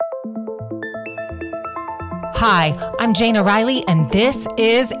Hi, I'm Jana Riley, and this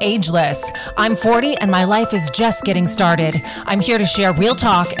is Ageless. I'm 40, and my life is just getting started. I'm here to share real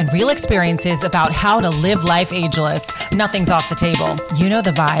talk and real experiences about how to live life ageless. Nothing's off the table. You know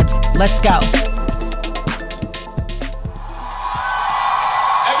the vibes. Let's go. Everybody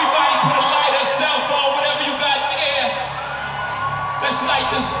put a light, a cell phone, whatever you got in the air. Let's light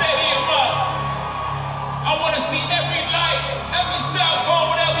the stadium up. I want to see every light, every cell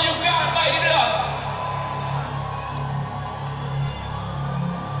phone, whatever you got, light it up.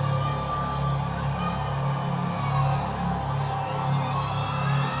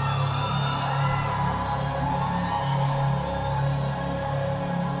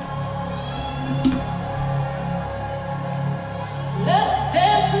 Let's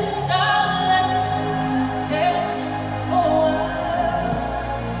dance in style, let's dance for a while.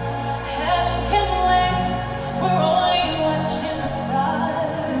 Heaven can wait, we're only watching the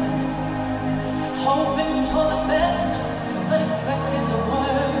stars. Hoping for the best, but expecting the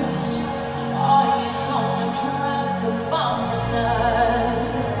worst. Are you gonna drop the bomb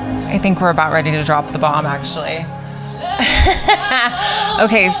tonight? I think we're about ready to drop the bomb, actually.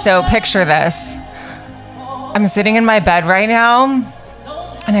 Okay, so picture this. I'm sitting in my bed right now, and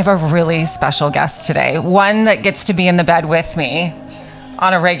I have a really special guest today. One that gets to be in the bed with me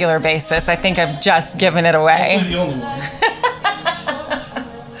on a regular basis. I think I've just given it away. Hopefully the only one.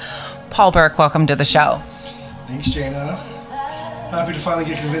 Paul Burke, welcome to the show. Thanks, Jana. Happy to finally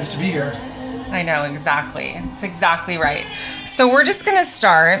get convinced to be here. I know, exactly. It's exactly right. So we're just going to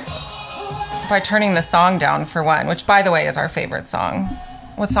start by turning the song down for one, which, by the way, is our favorite song.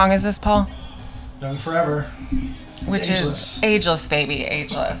 What song is this, Paul? Young forever. Which ageless. is Ageless, baby,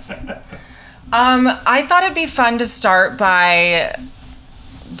 Ageless. I thought it'd be fun to start by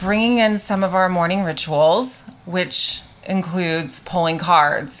bringing in some of our morning rituals, which includes pulling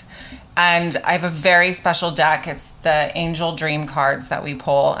cards. And I have a very special deck. It's the Angel Dream cards that we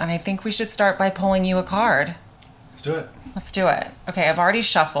pull. And I think we should start by pulling you a card. Let's do it. Let's do it. Okay, I've already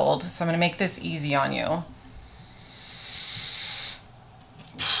shuffled, so I'm going to make this easy on you.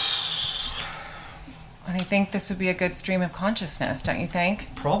 And I think this would be a good stream of consciousness, don't you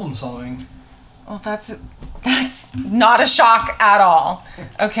think? Problem solving. Well, that's not a shock at all.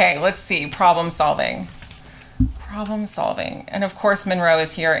 Okay, let's see. Problem solving. Problem solving. And of course, Monroe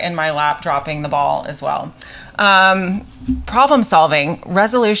is here in my lap dropping the ball as well. Problem solving.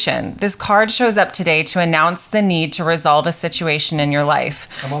 Resolution. This card shows up today to announce the need to resolve a situation in your life.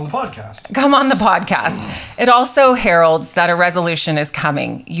 Come on the podcast. Come on the podcast. It also heralds that a resolution is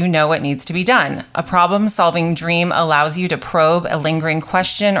coming. You know what needs to be done. A problem-solving dream allows you to probe a lingering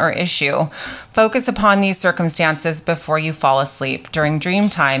question or issue. Focus upon these circumstances before you fall asleep. During dream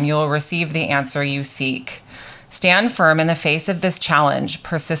time, you will receive the answer you seek. Stand firm in the face of this challenge.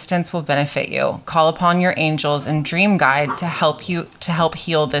 Persistence will benefit you. Call upon your angels and dream guide to help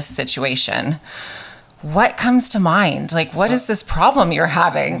heal this situation. What comes to mind? Like, what is this problem you're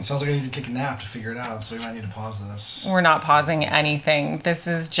having? It sounds like I need to take a nap to figure it out, so we might need to pause this. We're not pausing anything. This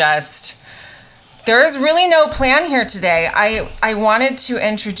is just... There is really no plan here today. I wanted to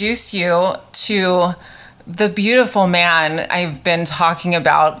introduce you to the beautiful man I've been talking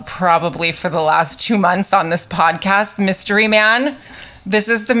about probably for the last 2 months on this podcast, Mystery Man. This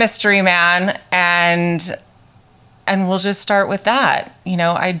is the Mystery Man, and we'll just start with that. You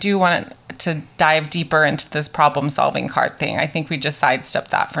know, I do want to dive deeper into this problem-solving card thing. I think we just sidestepped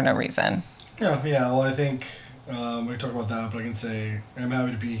that for no reason. Yeah. Well, I think we can talk about that, but I can say I'm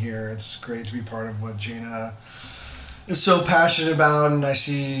happy to be here. It's great to be part of what Jana is so passionate about, and I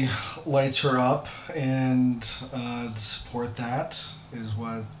see lights her up, and to support that is what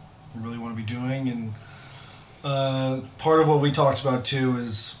I really want to be doing. And part of what we talked about too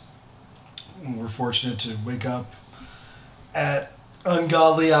is we're fortunate to wake up at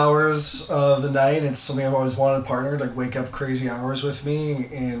ungodly hours of the night. It's something I've always wanted a partner to wake up crazy hours with me,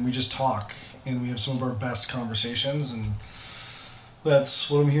 and we just talk, and we have some of our best conversations, and that's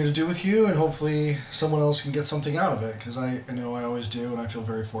what I'm here to do with you, and hopefully someone else can get something out of it, because I know I always do, and I feel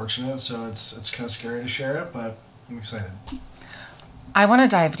very fortunate, so it's kind of scary to share it, but I'm excited. I want to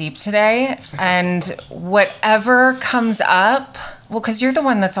dive deep today, and whatever comes up, well, because you're the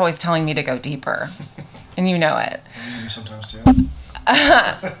one that's always telling me to go deeper, and you know it. You sometimes too.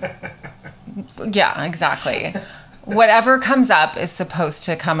 Yeah, exactly. Whatever comes up is supposed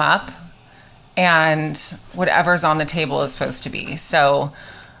to come up, and whatever's on the table is supposed to be. So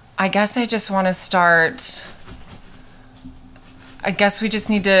I guess I just want to start. I guess we just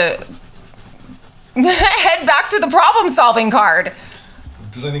need to head back to the problem-solving card.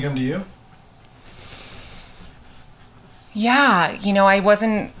 Does anything come to you? Yeah, you know, I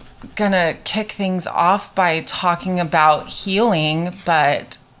wasn't gonna kick things off by talking about healing,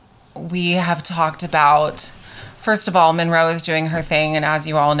 but we have talked about, first of all, Monroe is doing her thing, and as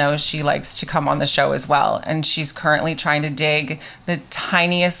you all know, she likes to come on the show as well, and she's currently trying to dig the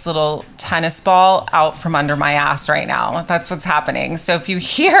tiniest little tennis ball out from under my ass right now. That's what's happening. So if you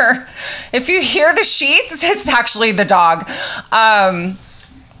hear the sheets, it's actually the dog.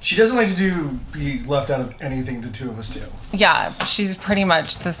 She doesn't like to be left out of anything the two of us do. Yeah, she's pretty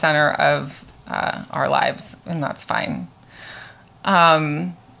much the center of our lives, and that's fine.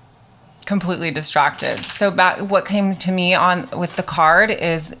 Completely distracted. So what came to me on with the card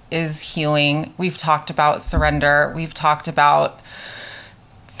is healing. We've talked about surrender. We've talked about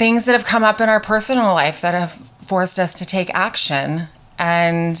things that have come up in our personal life that have forced us to take action.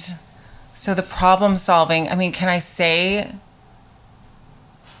 And so the problem solving, I mean, can I say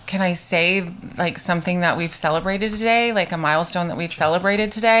like something that we've celebrated today, like a milestone that we've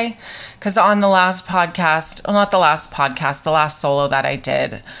celebrated today? Because on the last podcast, well, not the last podcast, the last solo that I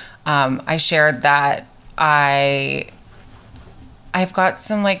did, I shared that I've got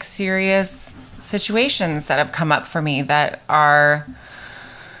some like serious situations that have come up for me that I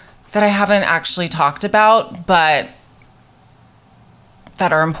haven't actually talked about, but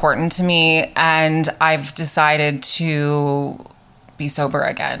that are important to me, and I've decided to be sober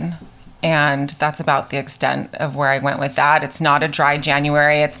again. And that's about the extent of where I went with that. It's not a dry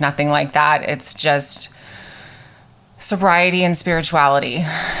January. It's nothing like that. It's just sobriety and spirituality.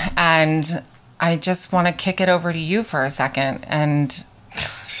 And I just want to kick it over to you for a second and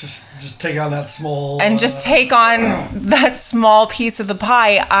just take on that small piece of the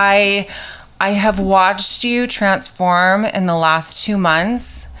pie. I have watched you transform in the last 2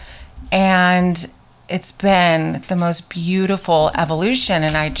 months, and it's been the most beautiful evolution.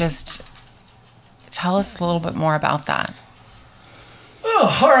 And I just, tell us a little bit more about that.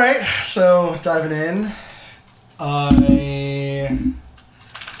 Oh, all right. So diving in, I'm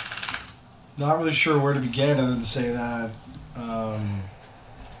not really sure where to begin other than to say that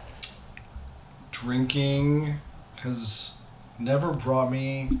drinking has never brought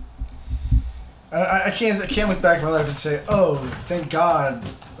me. I can't look back at my life and say, oh, thank God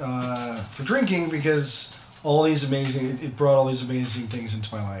for drinking, because it brought all these amazing things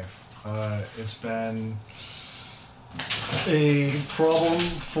into my life. It's been a problem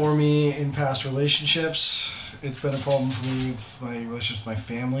for me in past relationships. It's been a problem for me with my relationships with my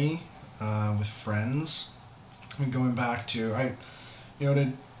family, with friends. I mean, going back to,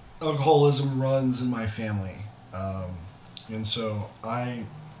 alcoholism runs in my family. And so I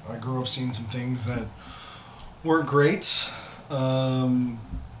grew up seeing some things that weren't great,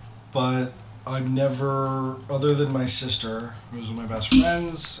 but I've never, other than my sister, who was one of my best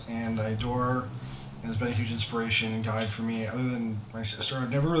friends and I adore and has been a huge inspiration and guide for me, other than my sister,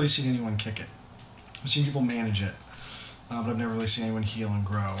 I've never really seen anyone kick it. I've seen people manage it, but I've never really seen anyone heal and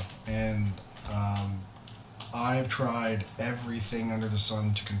grow. And I've tried everything under the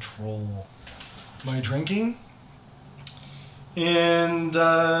sun to control my drinking, and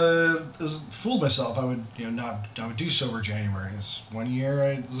fooled myself. I would do sober January. This one year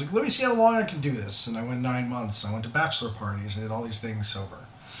I was like, let me see how long I can do this, and I went 9 months. I went to bachelor parties. I did all these things sober,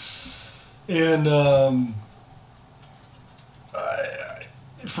 and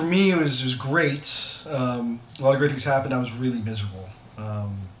for me it was great. A lot of great things happened. I was really miserable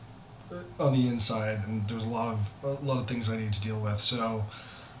on the inside, and there was a lot of things I needed to deal with. So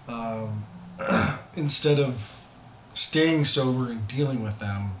instead of staying sober and dealing with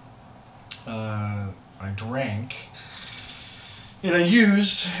them, I drank, and I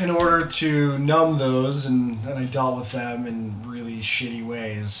used in order to numb those, and I dealt with them in really shitty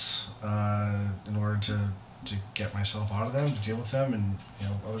ways in order to get myself out of them, to deal with them, and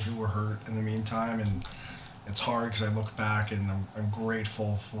other people were hurt in the meantime, and it's hard because I look back and I'm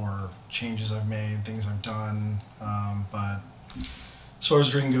grateful for changes I've made, things I've done, but as far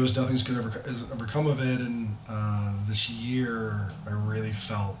as drinking goes, nothing's good has ever come of it, and this year I really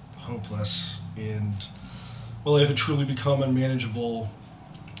felt hopeless, and my life had truly become unmanageable,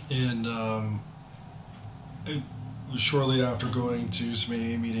 and it was shortly after going to some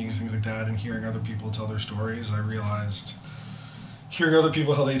AA meetings, things like that, and hearing other people tell their stories, I realized, hearing other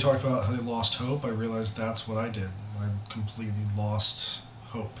people how they talked about how they lost hope, I realized that's what I did. I completely lost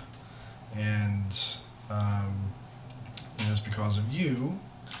hope, and it's because of you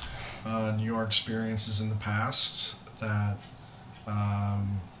and your experiences in the past that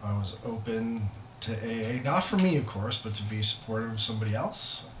I was open to AA, not for me of course, but to be supportive of somebody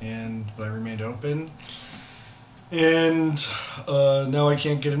else, but I remained open, and now I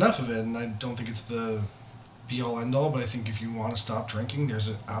can't get enough of it, and I don't think it's the be all end all, but I think if you want to stop drinking,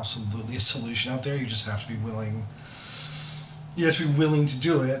 there's absolutely a solution out there. You just have to be willing. You have to be willing to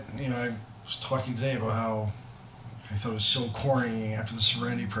do it. You know, I was talking today about how I thought it was so corny after the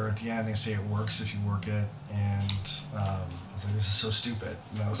Serenity Prayer at the end. They say it works if you work it, and I was like, this is so stupid.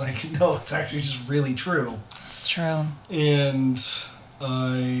 And I was like, no, it's actually just really true. It's true. And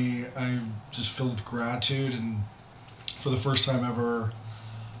I'm just filled with gratitude, and for the first time ever,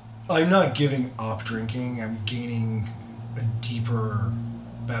 I'm not giving up drinking. I'm gaining a deeper,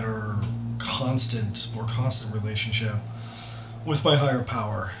 better, more constant relationship with my higher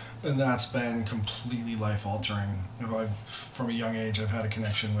power. And that's been completely life-altering. From a young age, I've had a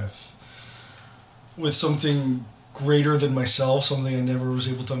connection with something greater than myself, something I never was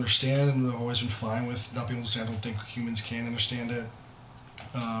able to understand, and I've always been fine with not being able to understand. I don't think humans can understand it.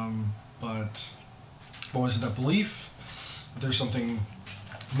 But I've always had that belief that there's something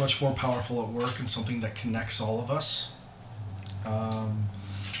much more powerful at work and something that connects all of us.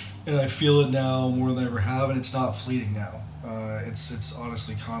 And I feel it now more than I ever have, and it's not fleeting now. It's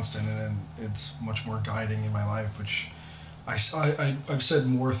honestly constant, and it's much more guiding in my life, which I've said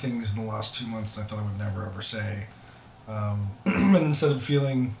more things in the last 2 months than I thought I would never ever say. And instead of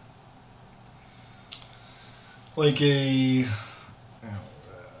feeling like I've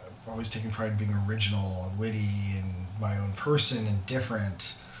always taken pride in being original and witty and my own person and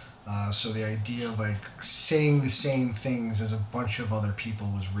different. So the idea of like saying the same things as a bunch of other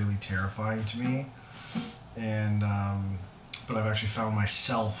people was really terrifying to me. And but I've actually found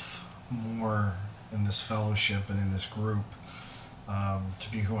myself more in this fellowship and in this group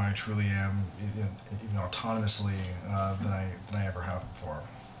to be who I truly am, even autonomously, than I ever have before.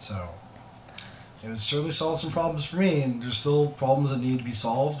 So it was certainly solved some problems for me, and there's still problems that need to be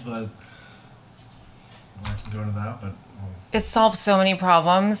solved, but I can go into that. But it solves so many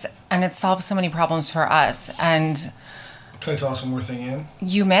problems, and it solves so many problems for us. And can I toss one more thing in?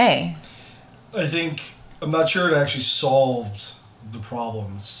 You may. I'm not sure it actually solved the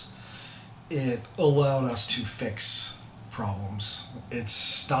problems. It allowed us to fix problems. It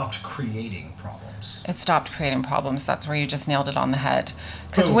stopped creating problems. That's where you just nailed it on the head.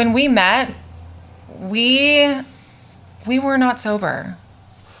 Because when we met, we were not sober.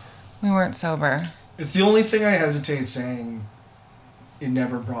 We weren't sober. It's the only thing I hesitate saying. It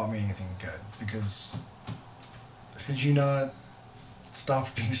never brought me anything good, because had you not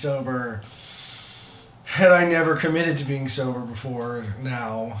stopped being sober, had I never committed to being sober before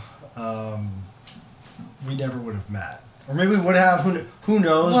now, we never would have met. Or maybe we would have, who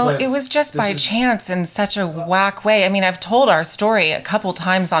knows? Well, but it was just by chance in such a whack way. I mean, I've told our story a couple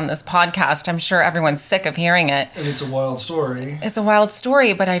times on this podcast. I'm sure everyone's sick of hearing it. And it's a wild story. It's a wild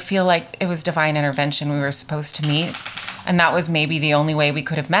story, but I feel like it was divine intervention. We were supposed to meet, and that was maybe the only way we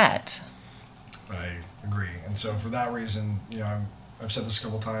could have met. I agree. And so for that reason, I've said this a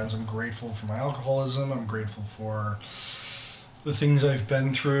couple times, I'm grateful for my alcoholism. I'm grateful for the things I've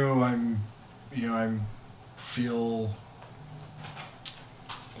been through. I feel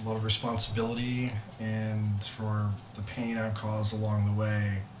a lot of responsibility and for the pain I've caused along the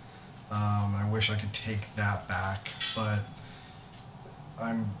way. I wish I could take that back, but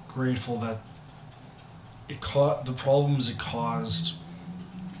I'm grateful that the problems it caused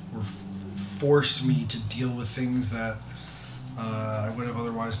forced me to deal with things that I would have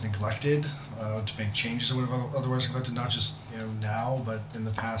otherwise neglected, to make changes I would have otherwise neglected, not just now, but in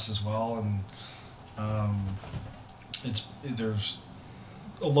the past as well. And there's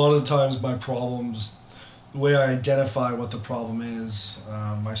a lot of the times my problems, the way I identify what the problem is,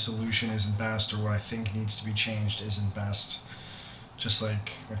 my solution isn't best, or what I think needs to be changed isn't best. Just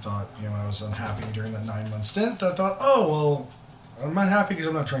like I thought, when I was unhappy during that 9-month stint, I thought, oh, well, I'm not happy because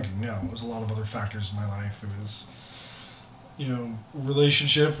I'm not drinking. No, it was a lot of other factors in my life. It was,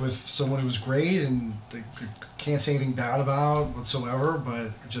 relationship with someone who was great and I can't say anything bad about whatsoever, but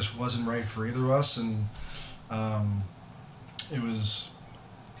it just wasn't right for either of us. And it was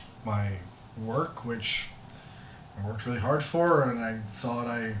my work, which I worked really hard for, and I thought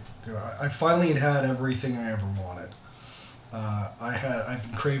I finally had everything I ever wanted. I've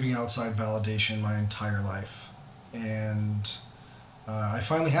been craving outside validation my entire life, and I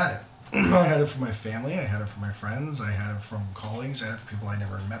finally had it. I had it from my family, I had it from my friends, I had it from colleagues, I had it from people I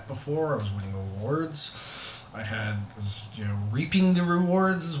never met before. I was winning awards. I was reaping the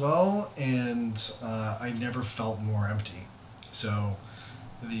rewards as well, and I never felt more empty. So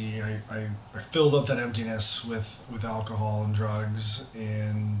I filled up that emptiness with alcohol and drugs,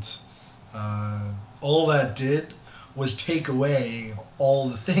 and all that did was take away all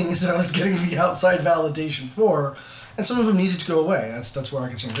the things that I was getting the outside validation for, and some of them needed to go away. That's where I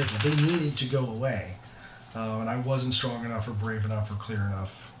can say I'm grateful. They needed to go away. And I wasn't strong enough or brave enough or clear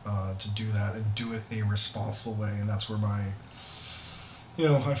enough to do that and do it in a responsible way. And that's where I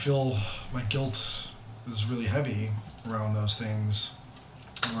feel my guilt is really heavy around those things,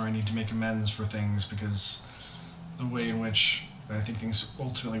 where I need to make amends for things, because the way in which I think things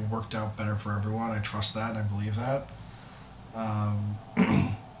ultimately worked out better for everyone, I trust that and I believe that.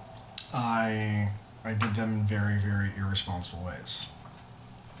 I did them in very, very irresponsible ways.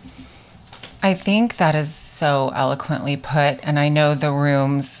 I think that is so eloquently put, and I know the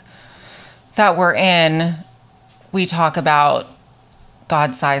rooms that we're in, we talk about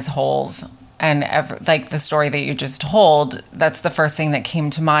God-sized holes, and like the story that you just told, that's the first thing that came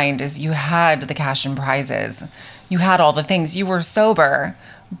to mind is you had the cash and prizes. You had all the things. You were sober,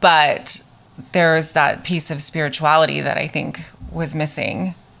 but there's that piece of spirituality that I think was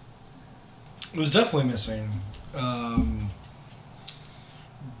missing. It was definitely missing.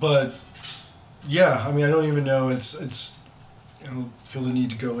 But yeah, I mean, I don't even know. I don't feel the need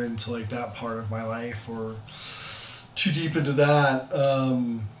to go into like that part of my life or too deep into that.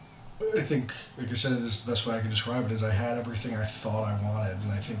 I think, like I said, is the best way I can describe it is I had everything I thought I wanted,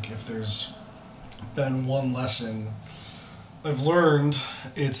 and I think if there's been one lesson I've learned,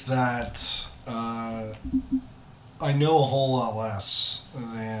 it's that I know a whole lot less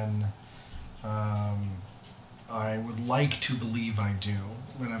than I would like to believe I do,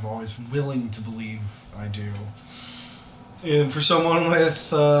 and I've always been willing to believe I do. And for someone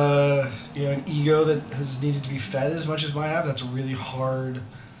with an ego that has needed to be fed as much as mine have, that's a really hard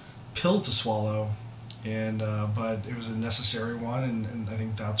pill to swallow. And but it was a necessary one, and I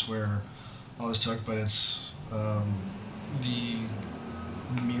think that's where all this took. But it's the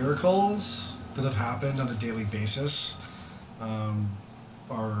miracles that have happened on a daily basis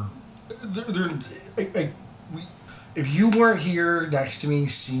are if you weren't here next to me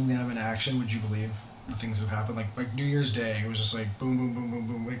seeing them in action, would you believe the things that have happened? Like New Year's Day, it was just like boom, boom, boom, boom,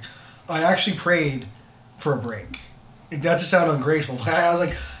 boom. Like, I actually prayed for a break. Not to sound ungrateful, but I was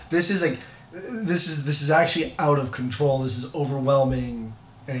like, this is actually out of control. This is overwhelming.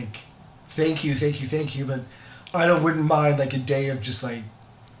 Like, thank you, but wouldn't mind like a day of just like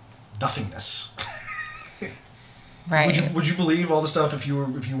nothingness. Right. Would you believe all the stuff if you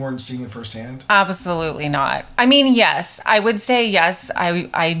weren't seeing it firsthand? Absolutely not. I mean, yes, I would say yes,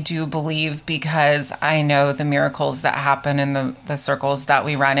 I do believe, because I know the miracles that happen in the circles that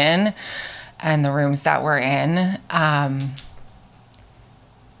we run in and the rooms that we're in.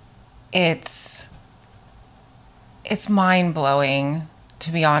 It's mind-blowing,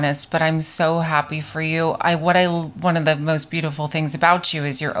 to be honest, but I'm so happy for you. One of the most beautiful things about you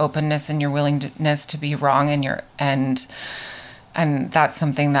is your openness and your willingness to be wrong, and that's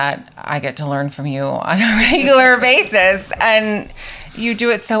something that I get to learn from you on a regular basis, and you do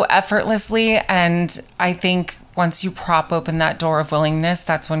it so effortlessly. And I think once you prop open that door of willingness,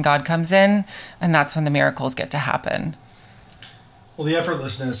 that's when God comes in, and that's when the miracles get to happen. Well, the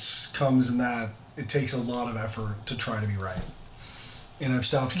effortlessness comes in that it takes a lot of effort to try to be right. And I've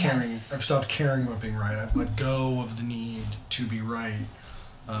stopped caring. Yes. I've stopped caring about being right. I've let go of the need to be right.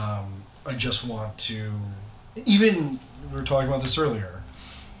 I just want to. Even we were talking about this earlier.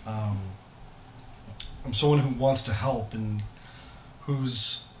 I'm someone who wants to help, and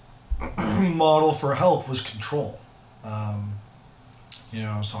whose model for help was control. I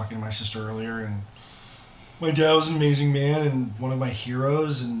was talking to my sister earlier, and my dad was an amazing man and one of my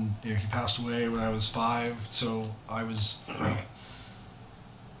heroes, and he passed away when I was 5. So I was.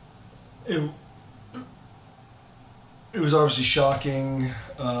 It was obviously shocking.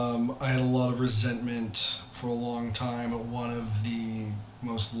 I had a lot of resentment for a long time. At one of the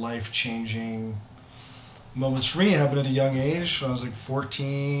most life-changing moments for me happened at a young age. When I was like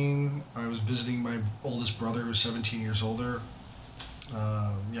 14, I was visiting my oldest brother, who was 17 years older,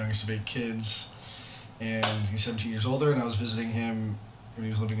 youngest of 8 kids, and he's 17 years older, and I was visiting him when he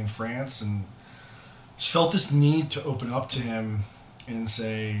was living in France, and just felt this need to open up to him and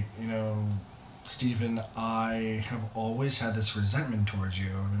say, Stephen, I have always had this resentment towards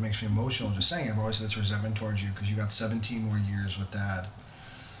you. And it makes me emotional just saying I've always had this resentment towards you because you got 17 more years with Dad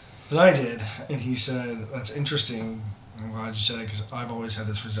than I did. And he said, that's interesting. I'm glad you said it, because I've always had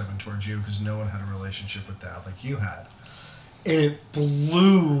this resentment towards you because no one had a relationship with Dad like you had. And it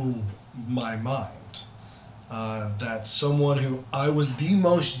blew my mind that someone who I was the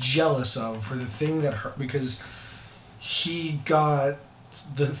most jealous of for the thing that hurt, because he got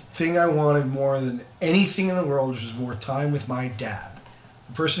the thing I wanted more than anything in the world, which was more time with my dad.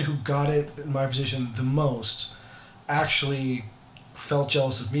 The person who got it in my position the most actually felt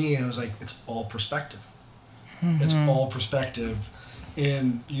jealous of me, and it was like, it's all perspective. Mm-hmm. It's all perspective.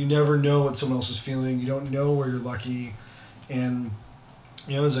 And you never know what someone else is feeling. You don't know where you're lucky. And,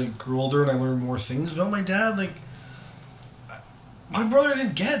 as I grew older and I learned more things about my dad, like, my brother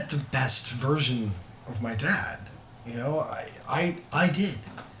didn't get the best version of my dad. I did.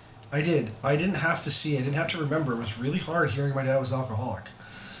 I did. I didn't have to see. I didn't have to remember. It was really hard hearing my dad was an alcoholic.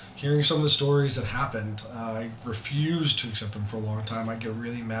 Hearing some of the stories that happened, I refused to accept them for a long time. I'd get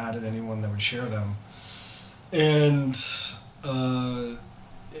really mad at anyone that would share them. And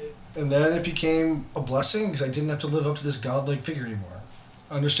then it became a blessing because I didn't have to live up to this godlike figure anymore.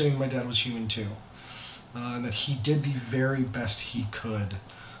 Understanding my dad was human too. And that he did the very best he could.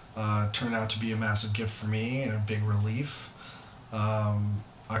 Turned out to be a massive gift for me and a big relief.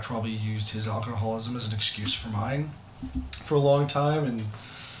 I probably used his alcoholism as an excuse for mine for a long time, and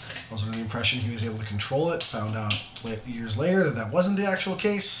I was under the impression he was able to control it. Found out years later that wasn't the actual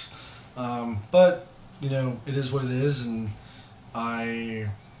case. But, it is what it is, and I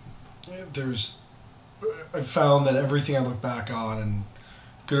found that everything I look back on, and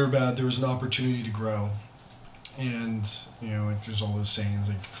good or bad, there was an opportunity to grow. And, there's all those sayings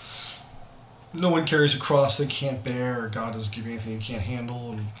like, no one carries a cross they can't bear, or God doesn't give you anything you can't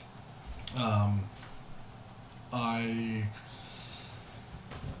handle. And I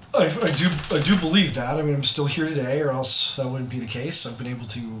do believe that. I mean, I'm still here today, or else that wouldn't be the case. I've been able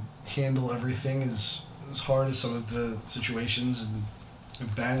to handle everything as hard as some of the situations and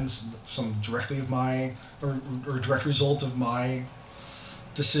events, some directly of my, or direct result of my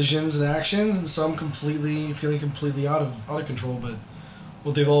decisions and actions, and some feeling completely out of control. But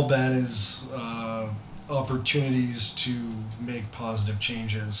what they've all been is opportunities to make positive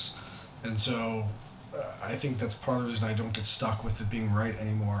changes. And so I think that's part of the reason I don't get stuck with it being right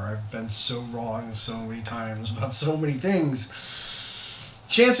anymore. I've been so wrong so many times about so many things.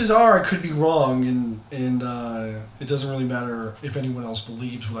 Chances are I could be wrong, and it doesn't really matter if anyone else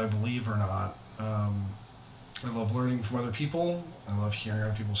believes what I believe or not. I love learning from other people. I love hearing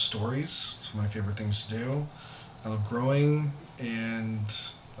other people's stories. It's one of my favorite things to do. I love growing, and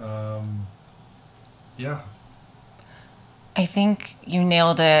yeah. I think you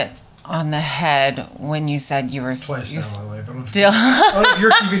nailed it on the head when you said you were... Twice now, by the way. I don't know if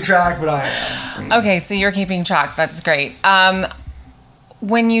you're keeping track, but I am. Okay, so you're keeping track. That's great.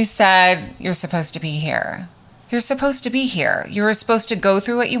 When you said you're supposed to be here, you're supposed to be here. You were supposed to go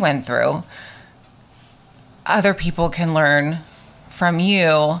through what you went through. Other people can learn from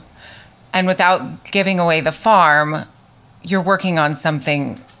you, and without giving away the farm, you're working on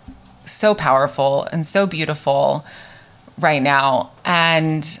something so powerful and so beautiful right now,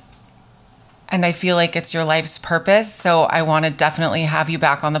 and I feel like it's your life's purpose. So I want to definitely have you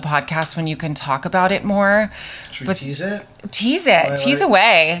back on the podcast when you can talk about it more. Should we tease it? Tease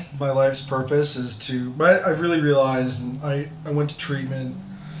away. My life's purpose is to... I really realized, and I went to treatment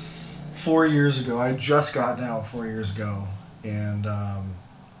 4 years ago. I just got out 4 years ago, and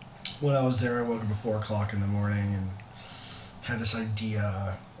when I was there, I woke up at 4 o'clock in the morning and had this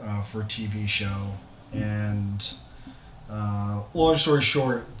idea for a TV show. And long story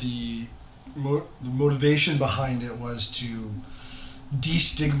short, the motivation behind it was to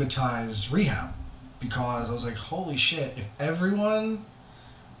destigmatize rehab, because I was like, holy shit, if everyone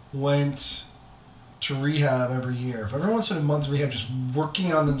went to rehab every year, if everyone spent a month in rehab just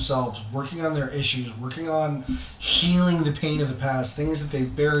working on themselves, working on their issues, working on healing the pain of the past, things that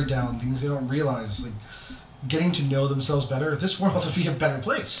they've buried down, things they don't realize, like getting to know themselves better, this world would be a better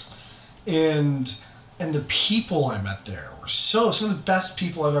place. And the people I met there were some of the best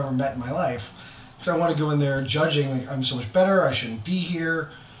people I've ever met in my life. Because I want to go in there judging, like, I'm so much better, I shouldn't be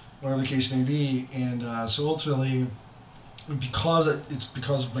here, whatever the case may be. And so ultimately, because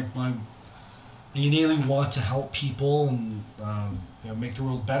of like I innately want to help people and make the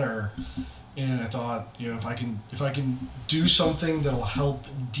world better. And I thought, if I can do something that'll help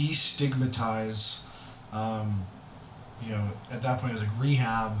destigmatize, at that point it was like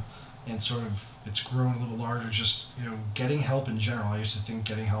rehab, and sort of it's grown a little larger. Just getting help in general. I used to think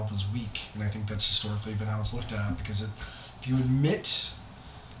getting help was weak, and I think that's historically been how it's looked at. Because if you admit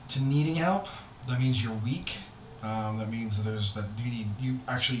to needing help, that means you're weak. That means that you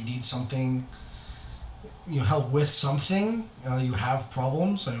actually need something. Help with something. You have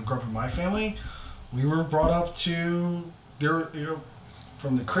problems. I grew up in my family. We were brought up to there.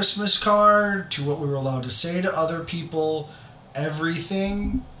 From the Christmas card to what we were allowed to say to other people,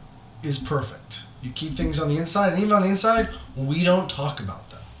 everything is perfect. You keep things on the inside, and even on the inside, we don't talk about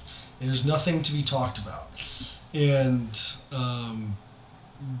them. There's nothing to be talked about. And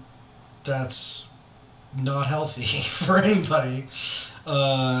that's not healthy for anybody.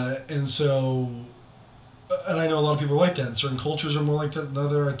 And so and I know a lot of people are like that. Certain cultures are more like that than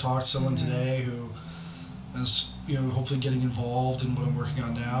other. I talked to someone today who is, hopefully getting involved in what I'm working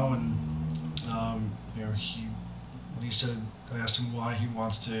on now, and when he said, I asked him why he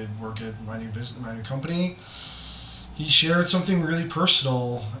wants to work at my new company. He shared something really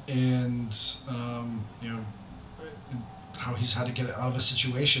personal, and how he's had to get out of a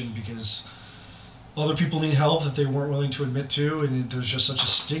situation because other people need help that they weren't willing to admit to, and there's just such a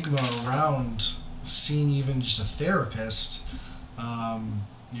stigma around seeing even just a therapist.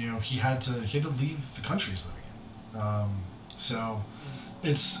 He had to leave the country he's living in. So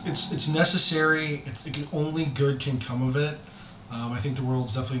it's necessary. Only good can come of it. I think the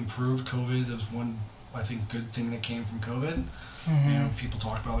world's definitely improved. COVID is one, I think, good thing that came from COVID. Mm-hmm. People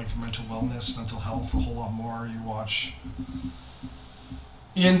talk about the mental wellness, mental health a whole lot more. You watch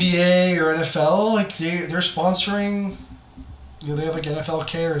the NBA or NFL, they're sponsoring. They have NFL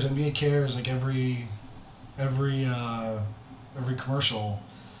Cares, NBA Cares, every commercial,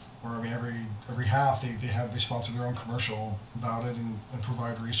 or every half they sponsor their own commercial about it and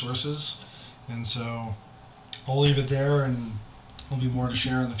provide resources, and so I'll leave it there, and there'll be more to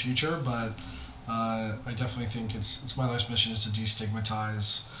share in the future. But I definitely think it's my life's mission is to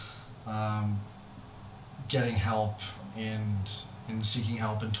destigmatize getting help and seeking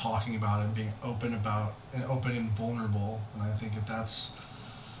help and talking about it and being open and vulnerable. And I think if that's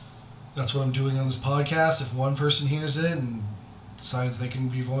what I'm doing on this podcast. If one person hears it and decides they can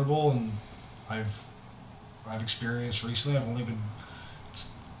be vulnerable, and I've experienced recently,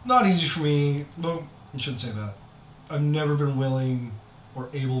 it's not easy for me. Well, I shouldn't say that. I've never been willing or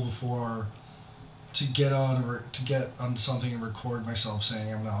able before to get on something and record myself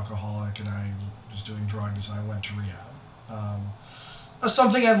saying I'm an alcoholic and I was doing drugs and I went to rehab. That's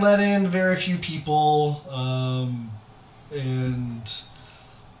something I'd let in very few people, and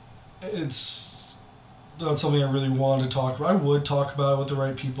it's not something I really wanted to talk about. I would talk about it with the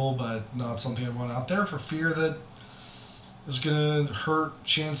right people, but not something I want out there for fear that it's going to hurt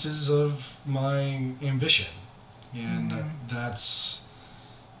chances of my ambition. And that's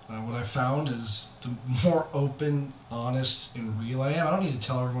what I found is the more open, honest, and real I am. I don't need to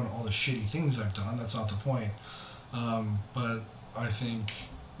tell everyone all the shitty things I've done. That's not the point. But I think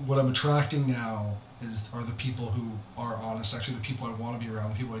what I'm attracting now are the people who are honest, actually the people I want to be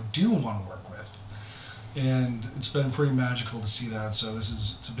around, the people I do want to work with. And it's been pretty magical to see that. So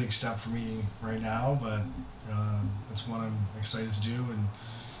it's a big step for me right now, but it's one I'm excited to do and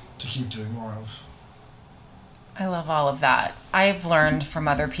to keep doing more of. I love all of that. I've learned from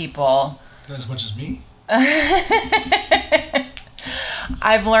other people. As much as me?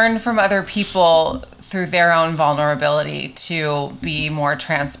 I've learned from other people through their own vulnerability to be more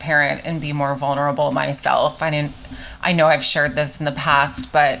transparent and be more vulnerable myself. I know I've shared this in the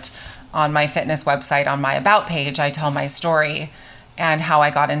past, but on my fitness website, on my About page, I tell my story and how I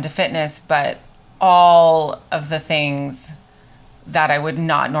got into fitness, but all of the things that I would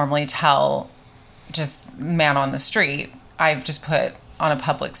not normally tell just man on the street, I've just put on a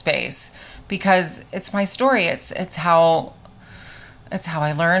public space because it's my story. It's how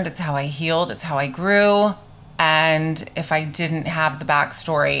I learned, it's how I healed, it's how I grew. And if I didn't have the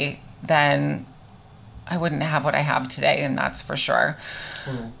backstory, then I wouldn't have what I have today, and that's for sure.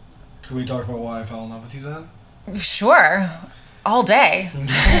 Well, can we talk about why I fell in love with you then? Sure. All day.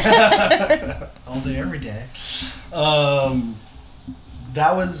 All day, every day.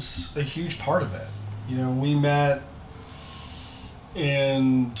 That was a huge part of it. We met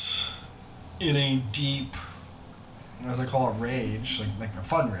and in a deep, as I call it, rage, like a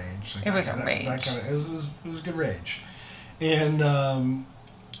fun rage. It was a rage. It was a good rage. And,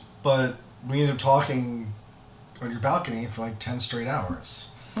 but we ended up talking on your balcony for 10 straight hours.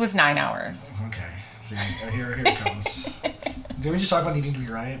 It was 9 hours. Okay. See, here it comes. Didn't we just talk about needing to be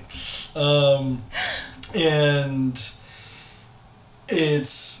right? And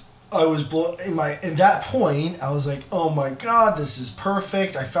I was at that point, I was like, oh my God, this is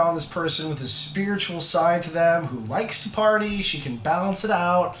perfect. I found this person with a spiritual side to them who likes to party. She can balance it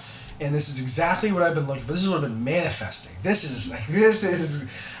out. And this is exactly what I've been looking for. This is what I've been manifesting.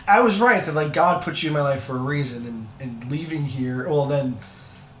 I was right that God put you in my life for a reason, and leaving here, well then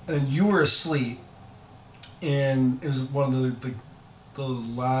you were asleep, and it was one of the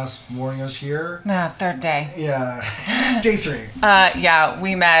last morning I was here. No, third day. Yeah. Day 3. Yeah,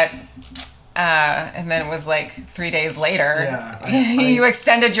 we met, and then it was 3 days later. Yeah. You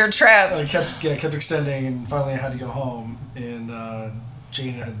extended your trip. I kept extending, and finally I had to go home, and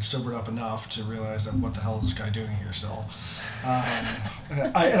Jana had sobered up enough to realize that what the hell is this guy doing here still.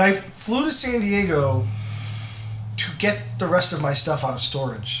 I flew to San Diego to get the rest of my stuff out of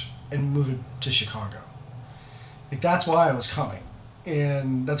storage and move it to Chicago. Like, that's why I was coming.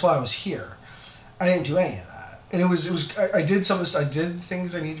 And that's why I was here. I didn't do any of that. And I did some of this, I did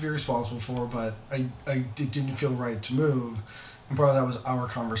things I need to be responsible for, but it didn't feel right to move. And part of that was our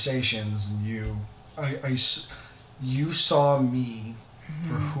conversations, and you saw me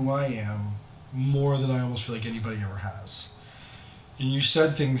for who I am more than I almost feel like anybody ever has. And you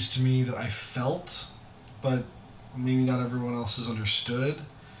said things to me that I felt, but maybe not everyone else has understood.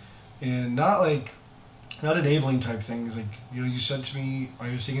 And not enabling type things. Like, you said to me,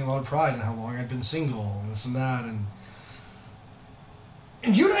 I was taking a lot of pride in how long I'd been single and this and that. And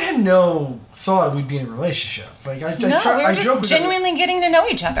you and I had no thought we'd be in a relationship. Like, we were just genuinely getting to know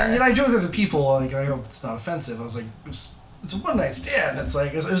each other. And I joke with other people, like, and I hope it's not offensive. I was like, it's a one-night stand. It's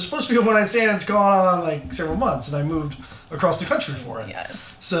like, it was supposed to be a one-night stand. It's gone on, like, several months, and I moved across the country for it.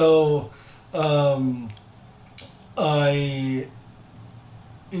 Yes. So,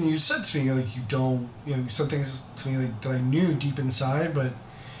 and you said to me, like, you said things to me like, that I knew deep inside, but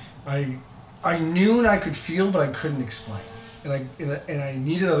I knew and I could feel, but I couldn't explain. And I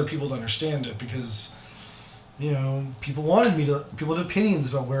needed other people to understand it, because, people had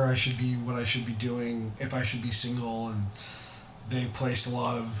opinions about where I should be, what I should be doing, if I should be single, and they placed a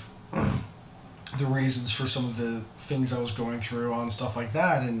lot of the reasons for some of the things I was going through on stuff like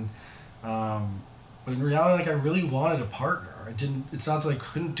that. And, but in reality, like, I really wanted a partner. It's not that I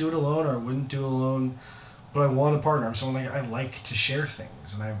couldn't do it alone or I wouldn't do it alone, but I want a partner. I'm someone I like to share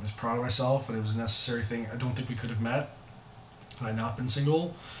things, and I was proud of myself, and it was a necessary thing. I don't think we could have met had I not been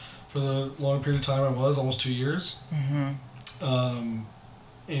single for the long period of time I was, almost 2 years. Mm-hmm.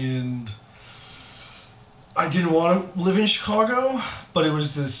 And I didn't want to live in Chicago, but it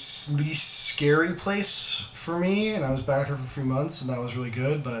was this least scary place for me, and I was back there for 3 months, and that was really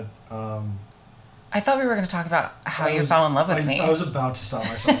good, but... I thought we were going to talk about how you fell in love with me. I was about to stop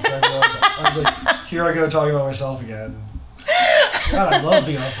myself. I was like, here I go talking about myself again. God, I love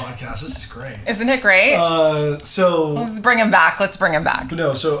being on a podcast. This is great. Isn't it great? So... Let's bring him back. But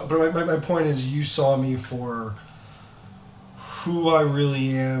my point is, you saw me for who I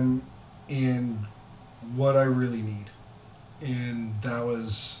really am and what I really need. And that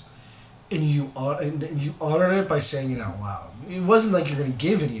was... And you honored it by saying it out loud. It wasn't like you're going to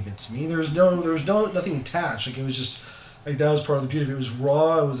give any of it to me. There was nothing attached. Like, it was just, like, that was part of the beauty of it. It was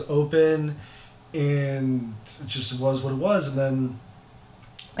raw, it was open, and it just was what it was. And then,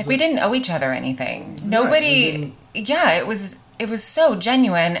 like, we didn't owe each other anything. Nobody. Yeah, it was so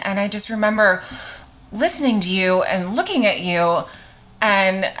genuine, and I just remember listening to you and looking at you,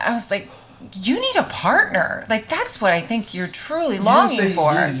 and I was like, you need a partner. Like, that's what I think you're truly longing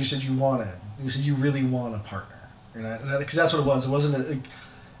for. Yeah, you said you want it. You said you really want a partner. Because that's what it was. It wasn't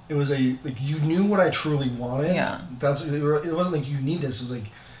it was like, you knew what I truly wanted. Yeah. It wasn't like you need this. It was like,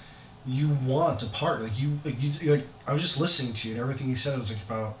 you want a partner. Like, I was just listening to you, and everything you said was like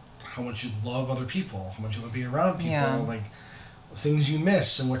about how much you love other people, how much you love being around people, like things you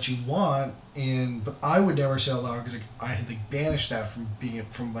miss and what you want. But I would never say it out loud, because, like, I had, like, banished that from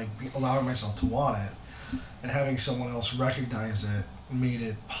allowing myself to want it, and having someone else recognize it made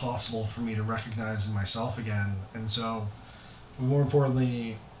it possible for me to recognize in myself again. And so, more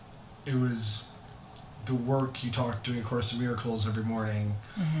importantly, it was the work you talked doing A Course in Miracles every morning.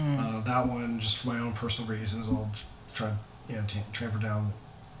 Mm-hmm. That one, just for my own personal reasons, I'll try to tramper down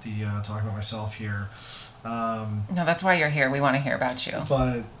the talking about myself here. No, that's why you're here. We want to hear about you.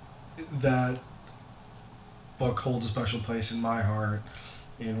 But that book holds a special place in my heart,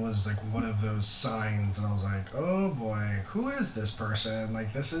 and was like one of those signs, and I was like, oh boy, who is this person?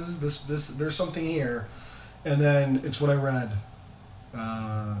 Like, this there's something here. And then it's when I read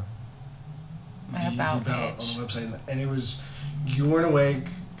my about page on the website, and it was, you weren't awake,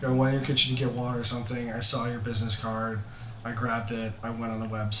 I went in your kitchen to get water or something, I saw your business card, I grabbed it, I went on the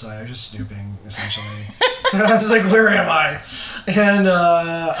website, I was just snooping, essentially. I was like, where am I? And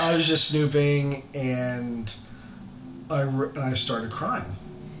I was just snooping, and I started crying.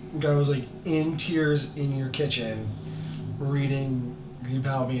 I was like in tears in your kitchen, reading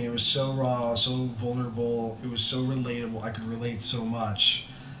about me, and it was so raw, so vulnerable, it was so relatable, I could relate so much,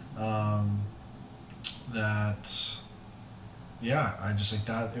 that, yeah, I just like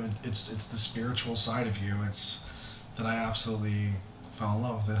that, it's the spiritual side of you, it's that I absolutely fell in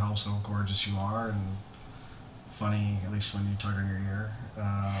love with. It helps how gorgeous you are, and funny, at least when you tug on your ear.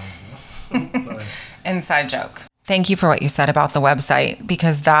 But. Inside joke. Thank you for what you said about the website,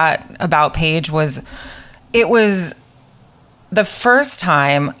 because that about page was the first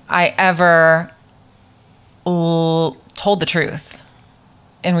time I ever told the truth.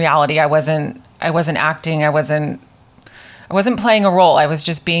 In reality, I wasn't acting. I I wasn't playing a role. I was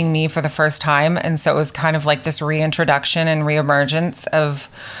just being me for the first time. And so it was kind of like this reintroduction and reemergence of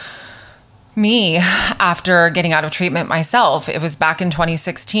me after getting out of treatment myself. It was back in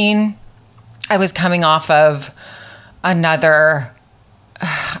 2016. I was coming off of another,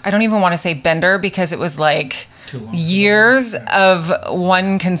 I don't even want to say bender because it was like years of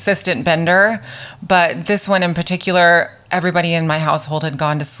one consistent bender. But this one in particular, everybody in my household had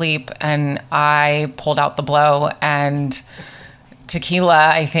gone to sleep and I pulled out the blow and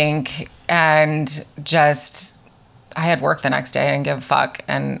tequila, I think, and just, I had work the next day. I didn't give a fuck.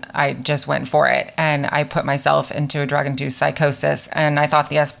 And I just went for it. And I put myself into a drug-induced psychosis. And I thought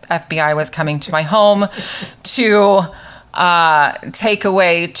the FBI was coming to my home to take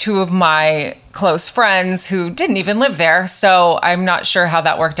away two of my close friends who didn't even live there. So I'm not sure how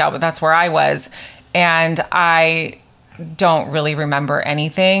that worked out, but that's where I was. And I don't really remember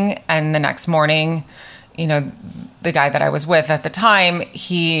anything. And the next morning, you know, the guy that I was with at the time,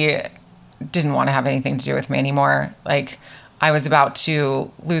 he didn't want to have anything to do with me anymore. Like, I was about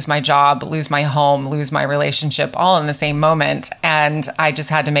to lose my job, lose my home, lose my relationship, all in the same moment. And I just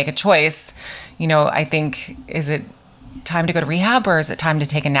had to make a choice. You know, I think, is it time to go to rehab or is it time to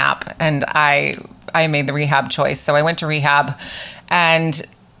take a nap? And I made the rehab choice. So I went to rehab, and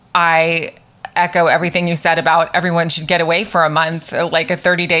I echo everything you said about everyone should get away for a month, like a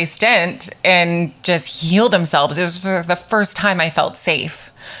 30-day stint, and just heal themselves. It was for the first time I felt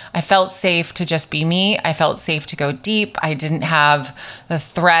safe. I felt safe to just be me. I felt safe to go deep. I didn't have the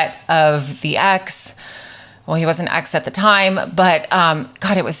threat of the ex. Well, he was an ex at the time, but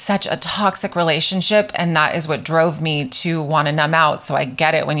God, it was such a toxic relationship, and that is what drove me to want to numb out. So I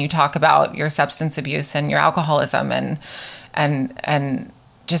get it when you talk about your substance abuse and your alcoholism and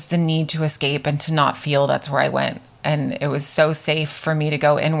just the need to escape and to not feel. That's where I went, and it was so safe for me to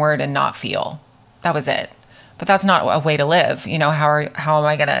go inward and not feel. That was it. But that's not a way to live. You know, how am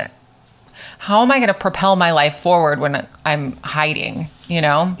I gonna propel my life forward when I'm hiding? You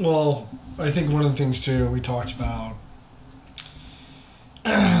know. Well, I think one of the things too we talked about,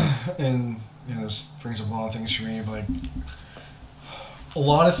 and you know, this brings up a lot of things for me, but like a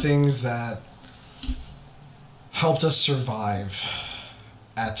lot of things that helped us survive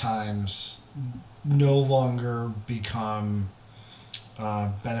at times no longer become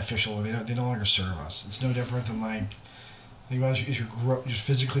beneficial. They no longer serve us. It's no different than like, think about as you're just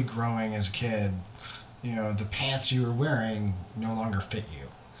physically growing as a kid. You know, the pants you were wearing no longer fit you,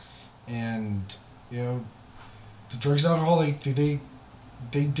 and you know, the drugs and alcohol they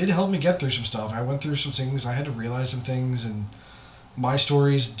did help me get through some stuff. I went through some things. I had to realize some things, and my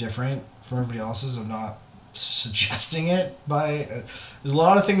story is different from everybody else's. I'm not suggesting it by there's a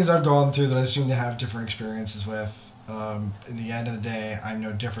lot of things I've gone through that I seem to have different experiences with. In the end of the day, I'm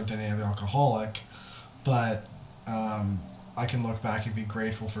no different than any other alcoholic, but I can look back and be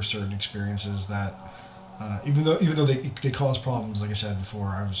grateful for certain experiences that even though they cause problems, like I said before,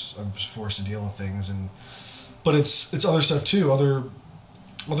 I was forced to deal with things, but it's other stuff too, other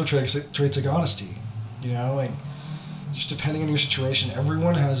traits like honesty, you know, like just depending on your situation,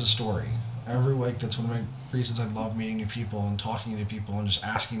 everyone has a story. That's one of my reasons I love meeting new people and talking to people and just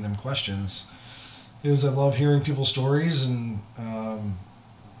asking them questions. Is I love hearing people's stories and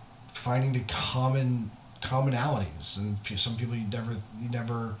finding the commonalities, and some people you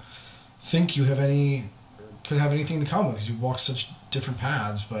never think you could have anything in common with because you walk such different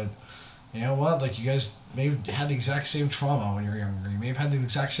paths. But you know what? Like, you guys may have had the exact same trauma when you were younger. You may have had the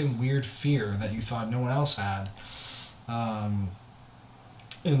exact same weird fear that you thought no one else had.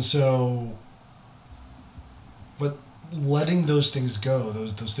 And so, but letting those things go,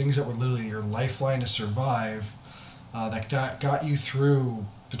 those things that were literally your lifeline to survive, that got you through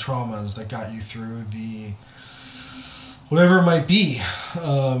the traumas, that got you through the whatever it might be,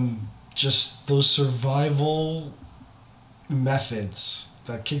 just those survival methods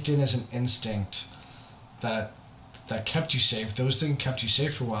that kicked in as an instinct that kept you safe. Those things kept you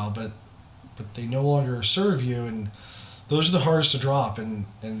safe for a while, but they no longer serve you, and those are the hardest to drop, and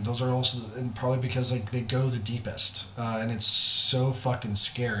those are also, and probably because like they go the deepest, and it's so fucking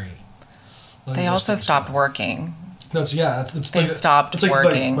scary. They also stopped working. They stopped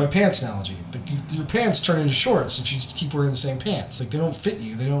working. My pants analogy. Your pants turn into shorts if you keep wearing the same pants. Like, they don't fit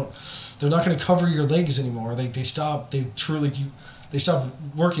you. They're not going to cover your legs anymore. They stop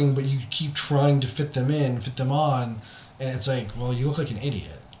working, but you keep trying to fit them on, and it's like, well, you look like an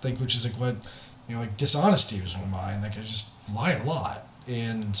idiot. Like, which is like what, you know, like dishonesty was one of mine. Like, I just lied a lot,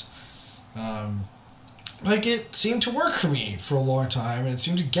 and like, it seemed to work for me for a long time, and it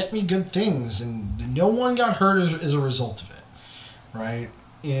seemed to get me good things, and no one got hurt as a result of it, right?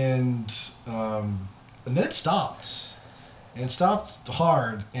 And then it stopped, And it stopped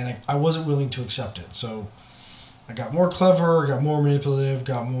hard, and I wasn't willing to accept it. So I got more clever, got more manipulative,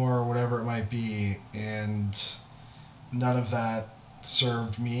 got more whatever it might be, and none of that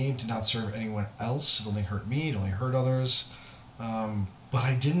served me, did not serve anyone else. It only hurt me, it only hurt others. But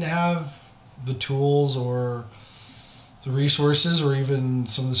I didn't have the tools or the resources or even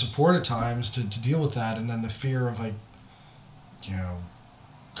some of the support at times to deal with that. And then the fear of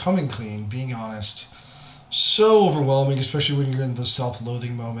coming clean, being honest, so overwhelming, especially when you're in those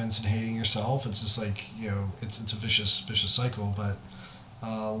self-loathing moments and hating yourself. It's just like, it's a vicious cycle, but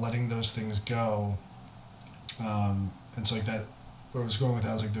letting those things go. And so like that, where I was going with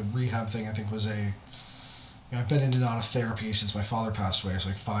that was like the rehab thing, I think was I've been in and out of therapy since my father passed away. I was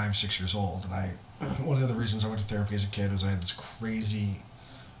like 5-6 years old. And one of the other reasons I went to therapy as a kid was I had this crazy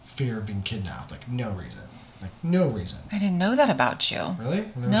fear of being kidnapped. Like no reason. I didn't know that about you. Really?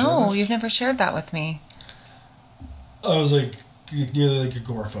 No, you've never shared that with me. I was like nearly like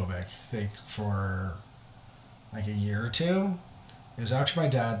agoraphobic, like for like a year or two. It was after my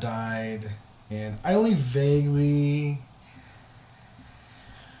dad died, and I only vaguely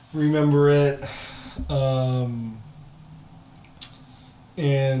remember it.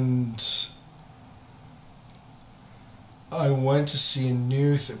 And I went to see a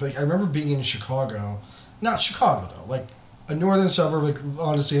new but I remember being in Chicago, not Chicago though, like a northern suburb. Like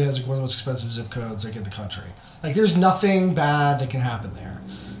honestly, it has like one of the most expensive zip codes like in the country. Like there's nothing bad that can happen there.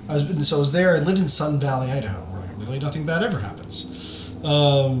 I was there. I lived in Sun Valley, Idaho, where like literally nothing bad ever happens.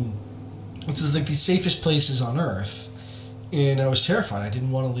 This is like the safest places on earth, and I was terrified. I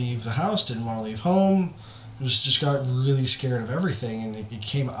didn't want to leave the house. Didn't want to leave home. Just got really scared of everything, and it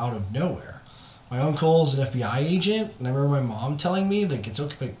came out of nowhere. My uncle is an FBI agent, and I remember my mom telling me like it's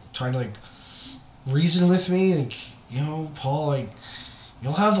okay, like trying to like reason with me, like Paul, like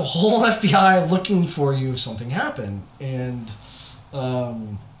you'll have the whole FBI looking for you if something happened, and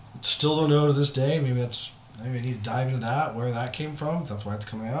still don't know to this day. Maybe I need to dive into that, where that came from. That's why it's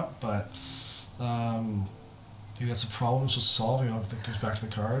coming up, but maybe that's a problem to solve. That goes back to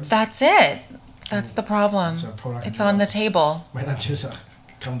the card. That's it. That's the problem. It's on the table. Might not do that.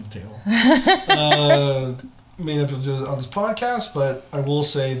 Come to the table. May not be able to do it on this podcast, but I will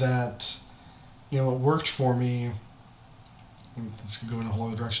say that it worked for me. This could go in a whole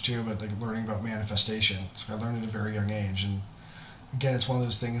other direction too, but like learning about manifestation. So I learned at a very young age, and again, it's one of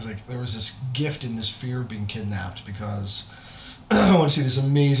those things like there was this gift in this fear of being kidnapped because I went to see this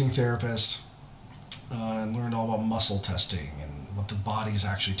amazing therapist and learned all about muscle testing and what the body's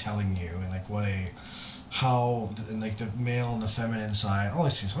actually telling you, and like and like the male and the feminine side, all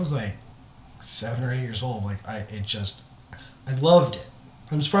these things. I was like 7 or 8 years old. Like I loved it.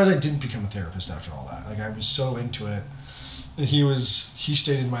 I'm surprised I didn't become a therapist after all that. Like I was so into it. And he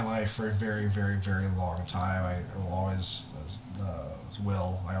stayed in my life for a very, very, very long time. I will always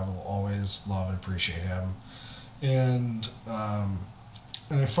love and appreciate him. And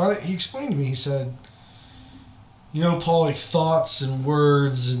I finally, he explained to me, he said, Paul, like thoughts and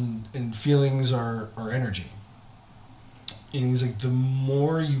words and feelings are energy. And he's like, the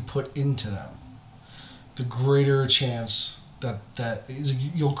more you put into them, the greater chance that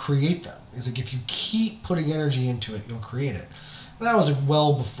you'll create them. He's like, if you keep putting energy into it, you'll create it. And that was like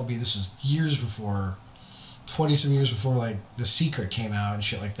well before, this was years before, 20-some years before like The Secret came out and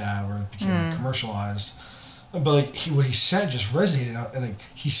shit like that, where it became like, commercialized. But like what he said just resonated, and like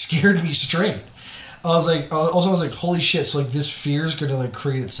he scared me straight. I was like, holy shit! So like this fear is gonna like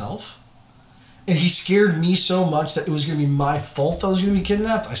create itself, and he scared me so much that it was gonna be my fault that I was gonna be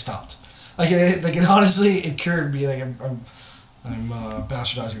kidnapped. I stopped. It honestly, it cured me. Like I'm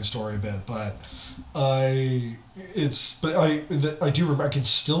bastardizing the story a bit, but I do remember. I can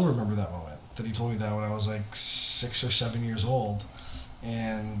still remember that moment that he told me that when I was like 6 or 7 years old,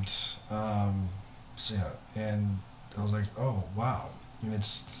 and and I was like, oh wow, and it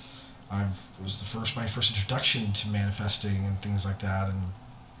was my first introduction to manifesting and things like that,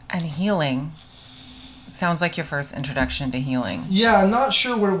 and healing. Sounds like your first introduction to healing. Yeah, I'm not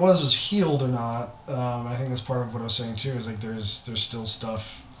sure what it was healed or not. I think that's part of what I was saying too. Is like there's still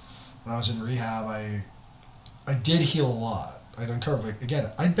stuff. When I was in rehab, I did heal a lot. I'd uncovered, like, again,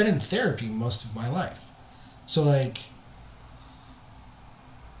 I'd been in therapy most of my life, so like.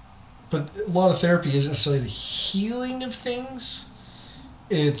 But a lot of therapy isn't necessarily the healing of things.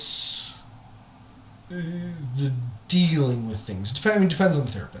 It's the dealing with things. It depends on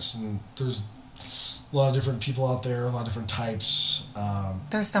the therapist, and there's a lot of different people out there, a lot of different types.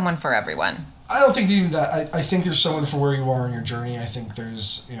 There's someone for everyone. I don't think even that. I think there's someone for where you are in your journey. I think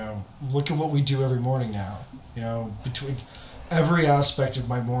there's, look at what we do every morning now. Between every aspect of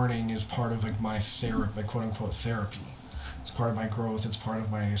my morning is part of like my quote unquote therapy. It's part of my growth. It's part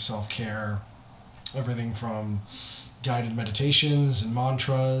of my self-care. Everything from guided meditations and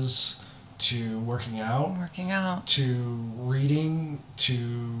mantras to working out to reading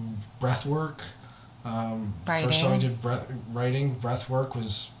to breath work. Writing. First time I did breath work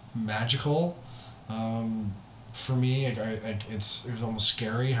was magical. For me, it was almost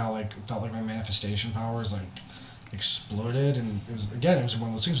scary how it felt like my manifestation powers exploded, and it was one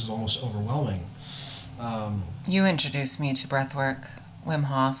of those things that was almost overwhelming. You introduced me to breathwork, Wim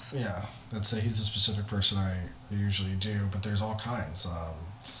Hof. Yeah, he's the specific person I usually do, but there's all kinds.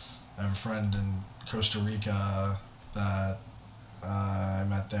 I have a friend in Costa Rica that I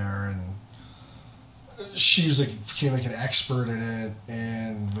met there, and she was became an expert in it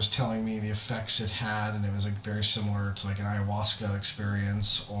and was telling me the effects it had, and it was very similar to an ayahuasca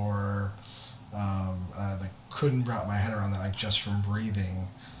experience, or I couldn't wrap my head around that just from breathing.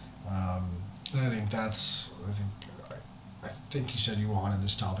 And I think you said you wanted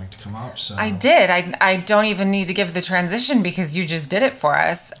this topic to come up, so I did. I don't even need to give the transition because you just did it for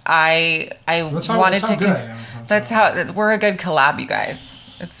us. That's how good I am. That's how we're a good collab, you guys.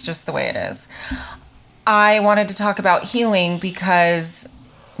 It's just the way it is. I wanted to talk about healing because,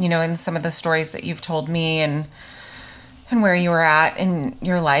 in some of the stories that you've told me and where you were at in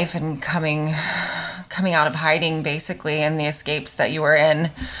your life and coming out of hiding, basically, and the escapes that you were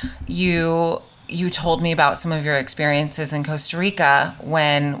in, you told me about some of your experiences in Costa Rica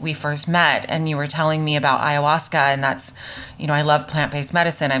when we first met, and you were telling me about ayahuasca, and that's, I love plant-based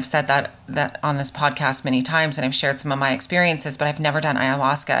medicine. I've said that on this podcast many times, and I've shared some of my experiences, but I've never done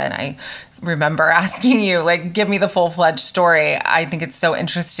ayahuasca, and I remember asking you, give me the full-fledged story. I think it's so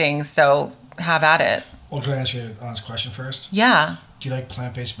interesting, so have at it. Well, can I ask you an honest question first? Yeah. Do you like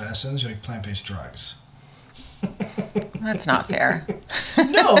plant-based medicines or do you like plant-based drugs? That's not fair.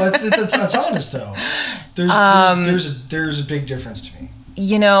 No, that's honest though. There's a big difference to me.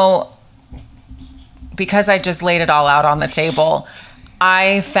 Because I just laid it all out on the table,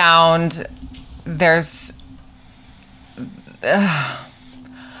 I found there's the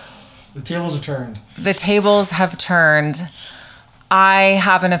tables have turned. The tables have turned. I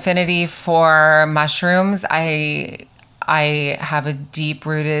have an affinity for mushrooms. I have a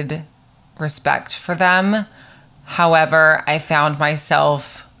deep-rooted respect for them. However, I found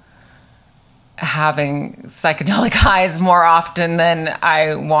myself having psychedelic highs more often than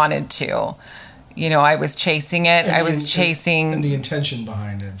I wanted to. I was chasing it. And the intention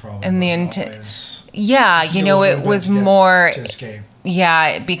behind it probably. And the intent. Yeah, it was more. To escape. Yeah,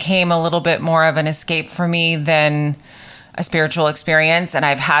 it became a little bit more of an escape for me than a spiritual experience. And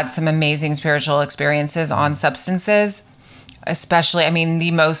I've had some amazing spiritual experiences on substances. Especially,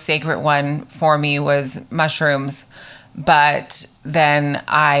 the most sacred one for me was mushrooms, but then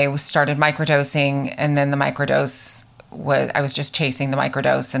I started microdosing, and then the microdose I was just chasing the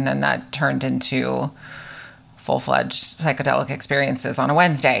microdose, and then that turned into full-fledged psychedelic experiences on a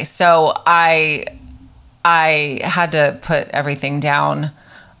Wednesday. So I had to put everything down,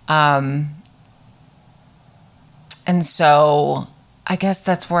 and so I guess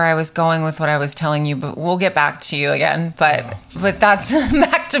that's where I was going with what I was telling you, but we'll get back to you again. But that's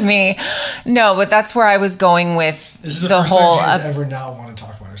back to me. No, but that's where I was going with this is the whole time ever not want to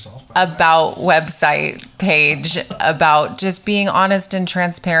talk about herself. About website page, about just being honest and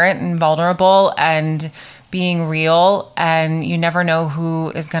transparent and vulnerable and being real. And you never know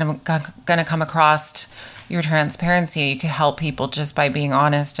who is going to come across your transparency. You could help people just by being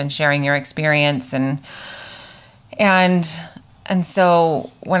honest and sharing your experience And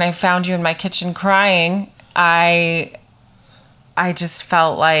so when I found you in my kitchen crying, I just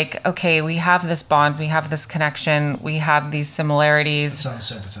felt like, okay, we have this bond, we have this connection, we have these similarities. That sounds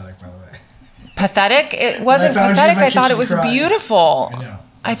so pathetic, by the way. Pathetic? It wasn't pathetic. I thought it was beautiful. I know.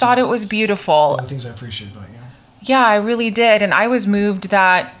 I thought it was beautiful. One of the things I appreciate about you. Yeah, I really did. And I was moved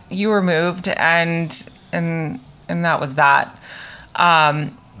that you were moved, and that was that.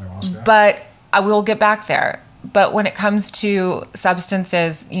 But I will get back there. But when it comes to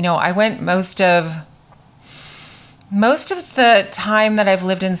substances, I went most of the time that I've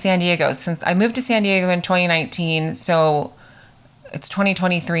lived in San Diego, since I moved to San Diego in 2019, so it's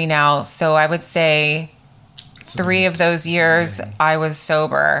 2023 now. So I would say 3 of those years I was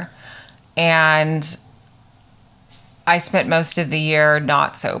sober, and I spent most of the year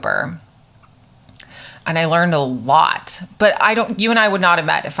not sober. And I learned a lot, but you and I would not have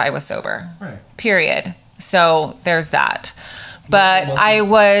met if I was sober. Right. Period. So there's that. But I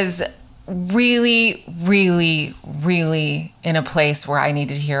was really, really, really in a place where I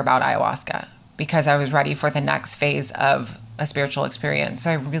needed to hear about ayahuasca because I was ready for the next phase of a spiritual experience.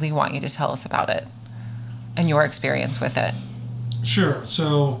 So I really want you to tell us about it. and your experience with it. Sure.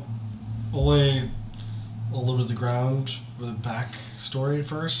 So I'll lay a little bit of the ground with a backstory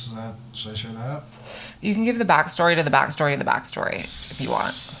first. Should I share that? You can give the backstory to the backstory to the backstory if you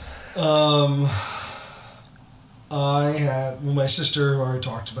want. I had my sister, who I already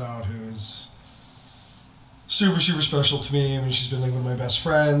talked about, who's super, super special to me. I mean, she's been like one of my best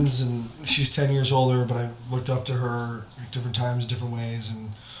friends, and she's 10 years older, but I looked up to her at different times, different ways,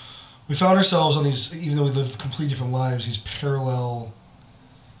 and we found ourselves on these, even though we live completely different lives, these parallel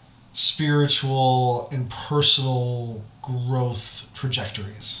spiritual and personal growth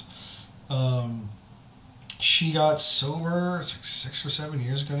trajectories. She got sober, it's like 6 or 7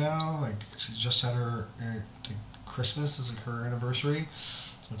 years ago now. Like, she just had her like, Christmas is like her anniversary.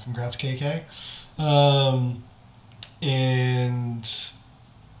 So congrats, KK. And,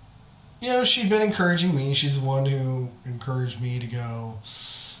 you know, she'd been encouraging me. She's the one who encouraged me to go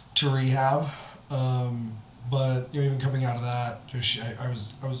to rehab. But, you know, even coming out of that, I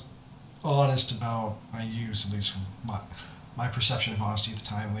was honest about my use, at least from my perception of honesty at the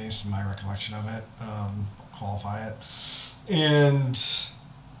time, at least, and my recollection of it, qualify it. And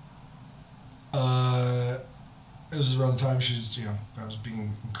it was around the time she was, you know, I was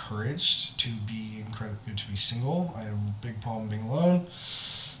being encouraged to be single. I had a big problem being alone.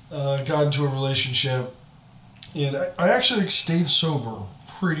 Got into a relationship, and I actually stayed sober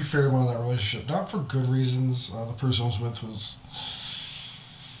pretty fair amount of that relationship. Not for good reasons. The person I was with was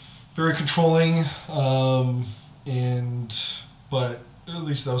very controlling, but at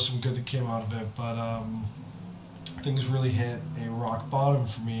least that was some good that came out of it. But things really hit a rock bottom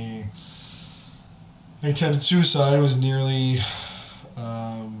for me. I attempted suicide. It was nearly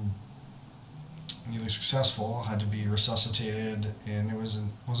successful. I had to be resuscitated, and it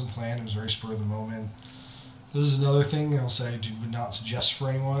wasn't planned. It was very spur of the moment. This is another thing I'll say I would not suggest for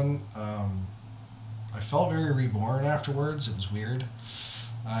anyone. I felt very reborn afterwards. It was weird.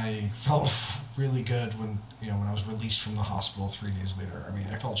 I felt really good when I was released from the hospital 3 days later. I mean,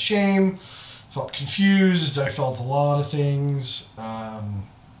 I felt shame, felt confused. I felt a lot of things.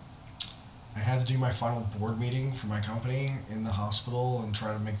 I had to do my final board meeting for my company in the hospital and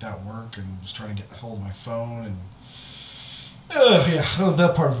try to make that work, and was trying to get a hold of my phone, and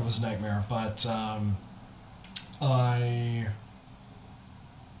that part of it was a nightmare. But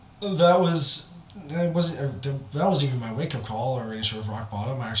that wasn't even my wake up call or any sort of rock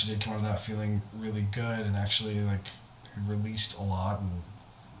bottom. I actually did come out of that feeling really good, and actually like it released a lot, and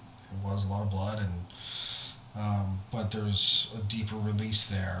it was a lot of blood, and but there's a deeper release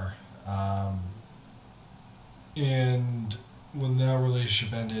there. And when that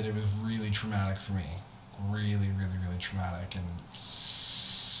relationship ended, it was really traumatic for me. Really, really, really traumatic. And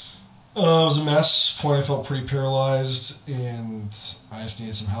it was a mess. At one point I felt pretty paralyzed, and I just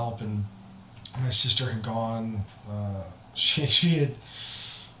needed some help. And my sister had gone. She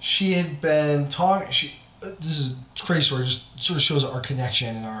had been talking. This is a crazy story. Just sort of shows our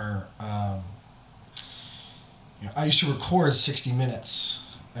connection and our. I used to record 60 Minutes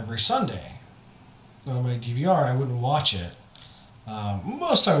every Sunday on my DVR. I wouldn't watch it.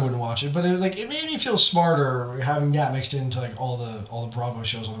 Most time I wouldn't watch it, but it made me feel smarter having that mixed into like all the Bravo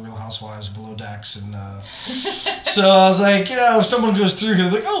shows, all the Real Housewives, Below Decks, and so I was like, if someone goes through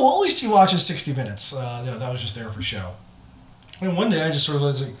here, like, oh, well, at least he watches 60 Minutes. No, that was just there for show. And one day I just sort of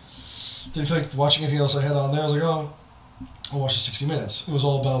was like, didn't feel like watching anything else I had on there. I was like, oh, I'll watch the 60 Minutes. It was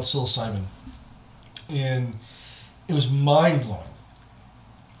all about psilocybin, and it was mind blowing.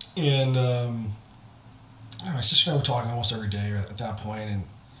 And my sister and I were talking almost every day at that point, and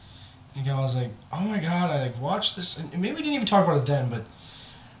I was like, oh my god, I watched this, and maybe we didn't even talk about it then, but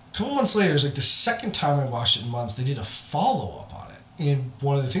a couple months later, it was like the second time I watched it in months, they did a follow-up on it. And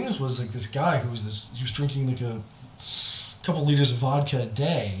one of the things was like this guy he was drinking like a couple liters of vodka a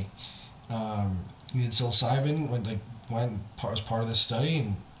day. He had psilocybin, went as part of this study,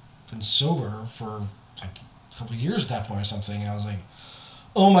 and been sober for like a couple of years at that point or something. And I was like,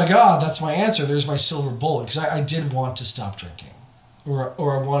 oh my god, that's my answer. There's my silver bullet. Because I did want to stop drinking. Or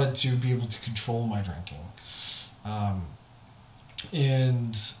I wanted to be able to control my drinking.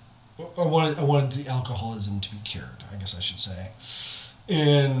 And I wanted the alcoholism to be cured, I guess I should say.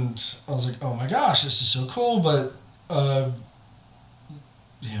 And I was like, oh my gosh, this is so cool, but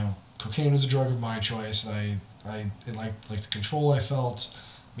cocaine was a drug of my choice, and it liked the control I felt,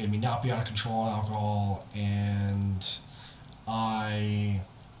 made me not be out of control on alcohol, and I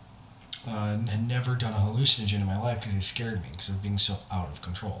had never done a hallucinogen in my life because they scared me because of being so out of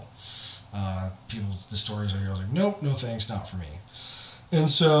control. The stories I hear, I was like, nope, no thanks, not for me. And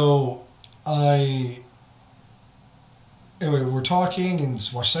so anyway, we're talking and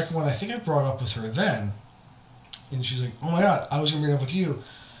watched the second one. I think I brought up with her then, and she's like, oh my God, I was going to bring it up with you.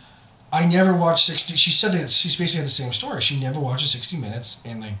 I never watched 60. She said that she's basically had the same story. She never watched 60 Minutes,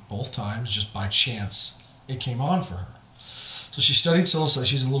 and like both times, just by chance, it came on for her. So she studied psilocybin.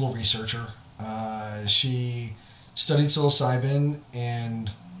 She's a little researcher. She studied psilocybin,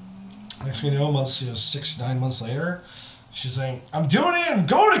 and next thing you know, 9 months later, she's like, I'm doing it. I'm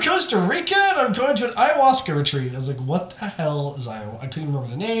going to Costa Rica, and I'm going to an ayahuasca retreat. I was like, what the hell is ayahuasca? I couldn't remember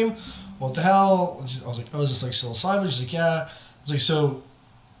the name. What the hell? I was like, oh, is this like psilocybin? She's like, yeah. I was like, so.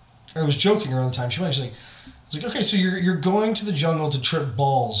 I was joking around the time she went. She's like, I was like, okay, so you're going to the jungle to trip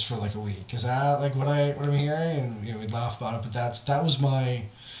balls for like a week. Is that like what I'm hearing? And you know, we'd laugh about it, but that was my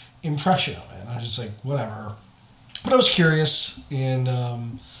impression of it. And I was just like, whatever. But I was curious, and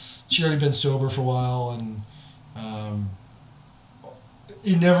she already been sober for a while, and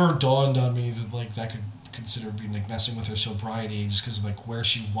it never dawned on me that like that could consider being like messing with her sobriety just because of like where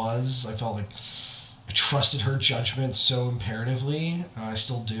she was. I felt like I trusted her judgment so imperatively. I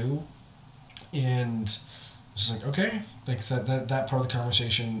still do. And it's like, okay, like that part of the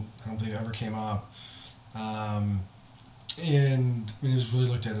conversation, I don't believe ever came up. And I mean, it was really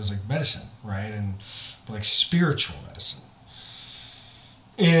looked at as like medicine, right? And but like spiritual medicine.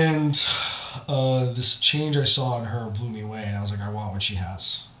 And this change I saw in her blew me away, and I was like, I want what she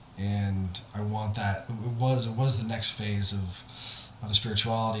has. And I want that. It was the next phase of the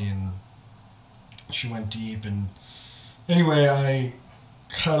spirituality, and she went deep. And anyway, I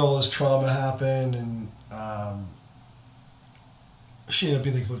had all this trauma happen, and she ended up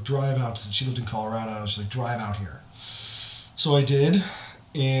being like, look, drive out. She lived in Colorado. She's like, drive out here. So I did,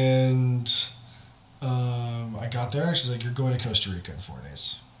 and I got there, and she's like, you're going to Costa Rica in 4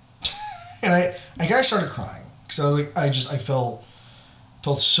 days. And I kind of started crying, because I was like, I felt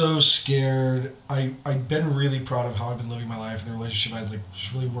so scared. I'd been really proud of how I've been living my life in the relationship. I'd like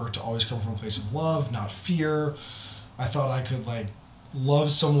just really worked to always come from a place of love, not fear. I thought I could like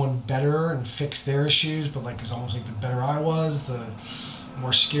love someone better and fix their issues, but like it was almost like the better I was, the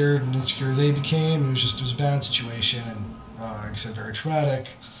more scared and insecure they became. It was a bad situation, and like I said, very traumatic.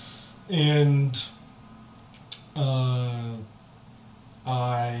 And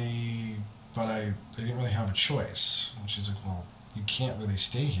I didn't really have a choice. And she's like, well, you can't really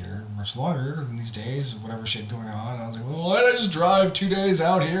stay here much longer than these days, whatever shit going on. And I was like, well, why did I just drive 2 days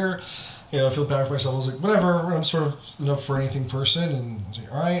out here? You know, I feel bad for myself. I was like, whatever, I'm sort of an up for anything person. And I was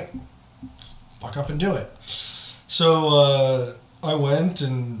like, all right, fuck up and do it. So I went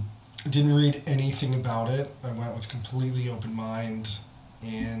and didn't read anything about it. I went with a completely open mind,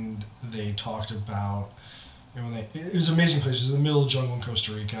 and they talked about, you know, it was an amazing place. It was in the middle of the jungle in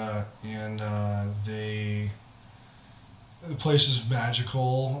Costa Rica, and the place is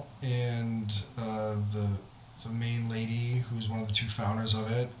magical, and the main lady, who's one of the two founders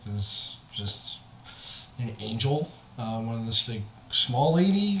of it, is just an angel. One of this like small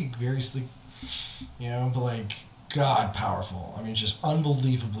lady, very like, you know, but like God powerful. I mean, just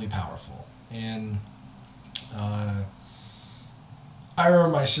unbelievably powerful. And I remember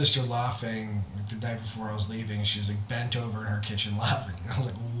my sister laughing like, the night before I was leaving. She was like bent over in her kitchen laughing. And I was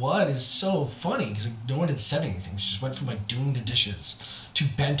like, what is so funny? Because like, no one had said anything. She just went from like doing the dishes to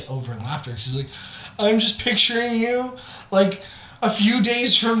bent over and laughter. She's like, I'm just picturing you like a few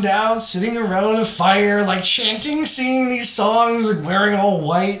days from now sitting around a fire, like chanting, singing these songs, like wearing all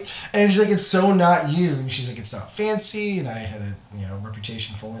white. And she's like, it's so not you. And she's like, it's not fancy. And I had a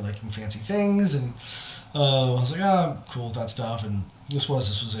reputation for only liking fancy things. And I was like, I'm cool with that stuff. And this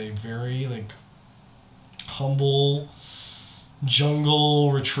was a very like humble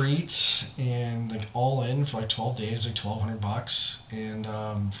jungle retreat, and like all in for like 12 days, like $1,200,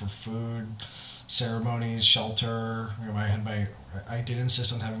 and for food, ceremonies, shelter. You know, I did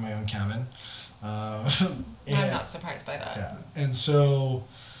insist on having my own cabin. I'm not surprised by that. Yeah, and so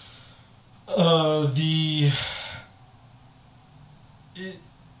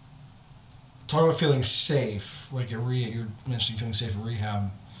talk about feeling safe. Like you're mentioning feeling safe at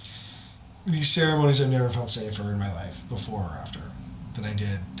rehab. These ceremonies, I've never felt safer in my life before or after than I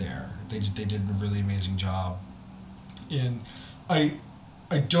did there. They did a really amazing job. And I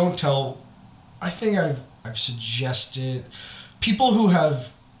don't tell. I think I've suggested people who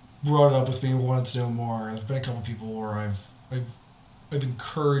have brought it up with me wanted to know more. There's been a couple people where I've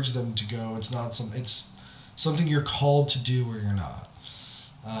encouraged them to go. It's something you're called to do or you're not.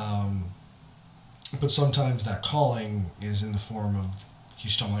 But sometimes that calling is in the form of you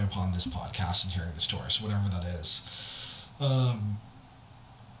stumbling upon this podcast and hearing the story, so whatever that is. But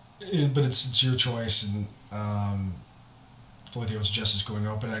it's your choice, and the only thing I was just is going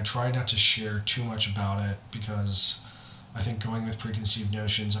open. I try not to share too much about it, because I think going with preconceived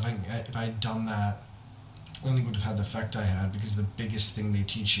notions, if I had done that, I don't think would have had the effect I had, because the biggest thing they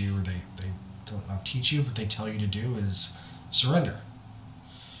teach you, or they don't not teach you, but they tell you to do, is surrender.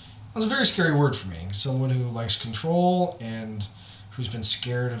 That's a very scary word for me. Someone who likes control and who's been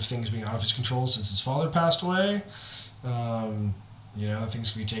scared of things being out of his control since his father passed away.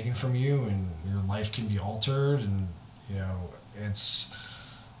 Things can be taken from you, and your life can be altered, and it's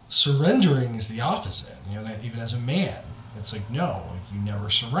surrendering is the opposite. Even as a man, it's like, no, you never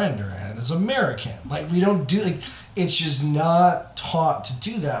surrender. And as American, we don't do, it's just not taught to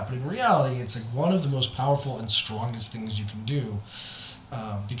do that. But in reality, it's one of the most powerful and strongest things you can do,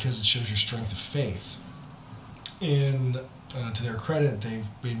 because it shows your strength of faith. And to their credit, they've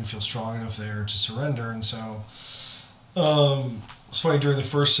made me feel strong enough there to surrender. And so, it's funny, during the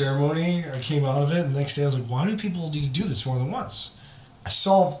first ceremony, I came out of it, and the next day I was like, why do people need to do this more than once? I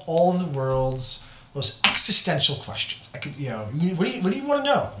solved all of the world's most existential questions. I could, what do you want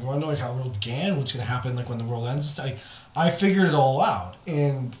to know? You want to know how the world began, what's going to happen when the world ends? I figured it all out,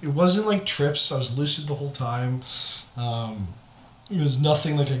 and it wasn't like trips. I was lucid the whole time. It was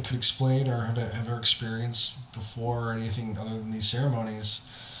nothing I could explain or have ever experienced before, or anything other than these ceremonies.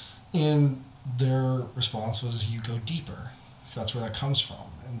 And their response was, you go deeper. So that's where that comes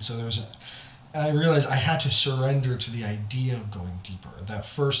from. And so and I realized I had to surrender to the idea of going deeper. That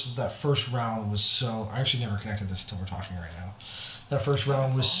first round was so, I actually never connected this until we're talking right now. That first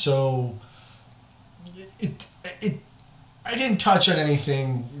round was so, I didn't touch on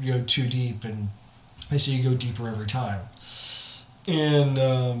anything too deep, and they say you go deeper every time. And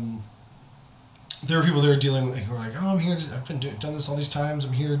there were people there dealing with, who were like, oh, I've done this all these times,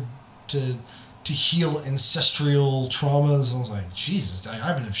 I'm here to heal ancestral traumas. And I was like, Jesus, I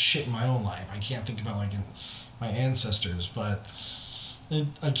haven't had shit in my own life. I can't think about my ancestors, but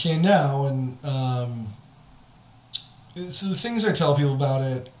I can now. And so the things I tell people about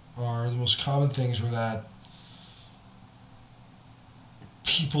it are, the most common things were that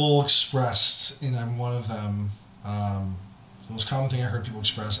people expressed, and I'm one of them, the most common thing I heard people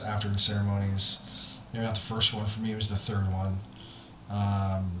express after the ceremonies, maybe not the first one, for me it was the third one,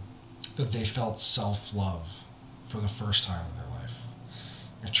 that they felt self-love for the first time in their life.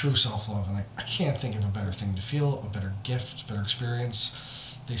 True self-love. And I can't think of a better thing to feel, a better gift, a better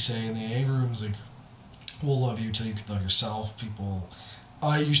experience. They say in the AA rooms, we'll love you till you can love yourself.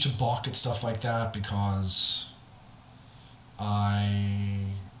 I used to balk at stuff like that because I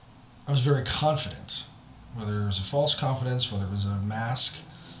was very confident. Whether it was a false confidence, whether it was a mask,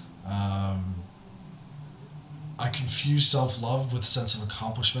 I confused self-love with a sense of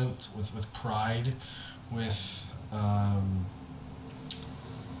accomplishment, with pride, with... I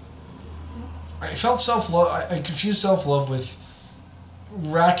felt self-love... I confused self-love with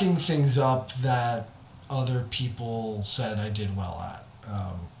racking things up that other people said I did well at,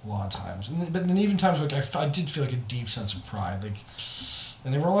 a lot of times. But even times I did feel a deep sense of pride.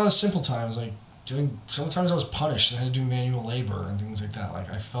 And there were a lot of simple times, sometimes I was punished and I had to do manual labor and things like that.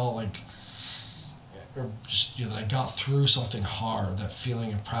 I felt or just that I got through something hard. That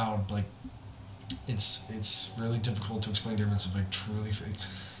feeling of proud, it's really difficult to explain the difference of truly.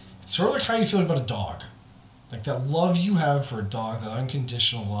 It's sort of like how you feel about a dog, that love you have for a dog, that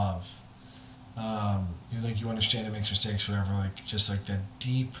unconditional love. You understand it makes mistakes forever. Just that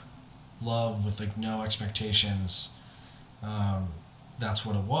deep love with no expectations. That's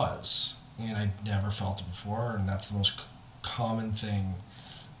what it was, and I never felt it before, and that's the most common thing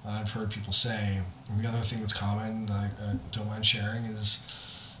I've heard people say. And the other thing that's common that I don't mind sharing is,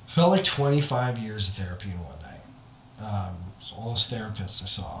 felt like 25 years of therapy in one night. So all those therapists I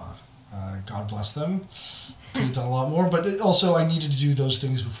saw, God bless them. Could have done a lot more, but also I needed to do those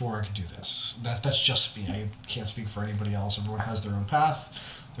things before I could do this. That's just me. I can't speak for anybody else. Everyone has their own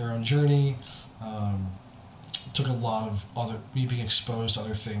path, their own journey. It took a lot of me being exposed to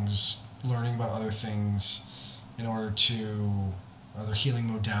other things, learning about other things, in order to other healing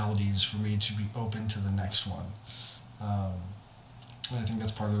modalities for me to be open to the next one. And I think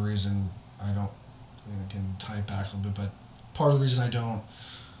that's part of the reason I don't, I can tie it back a little bit, but part of the reason I don't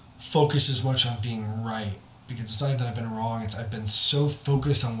focus as much on being right, because it's not even that I've been wrong, it's I've been so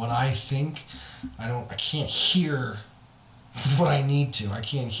focused on what I think, I can't hear what I need to. I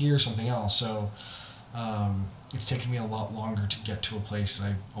can't hear something else. So it's taken me a lot longer to get to a place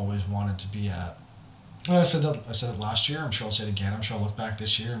I always wanted to be at. And I said it last year. I'm sure I'll say it again. I'm sure I'll look back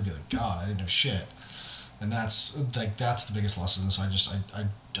this year and be like, God, I didn't know shit. And that's the biggest lesson. So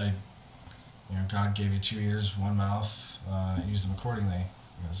God gave you 2 ears, one mouth. Use them accordingly,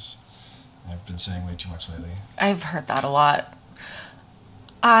 because I've been saying way too much lately. I've heard that a lot.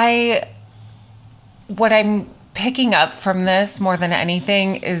 What I'm picking up from this more than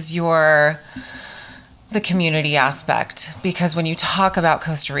anything is your the community aspect, because when you talk about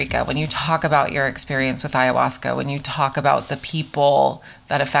Costa Rica, when you talk about your experience with ayahuasca, when you talk about the people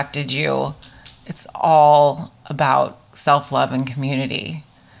that affected you, it's all about self-love and community.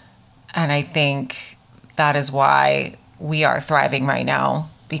 And I think that is why we are thriving right now,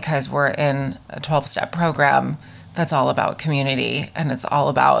 because we're in a 12-step program that's all about community, and it's all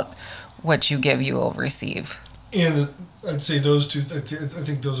about what you give, you will receive. And I'd say those two, I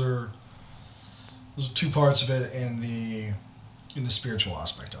think those are two parts of it, and the spiritual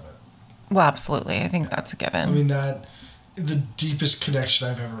aspect of it. Well, absolutely. I think that's a given. I mean, that the deepest connection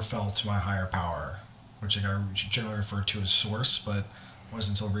I've ever felt to my higher power, which I generally refer to as source, but it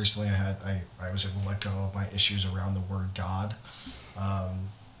wasn't until recently I was able to let go of my issues around the word God.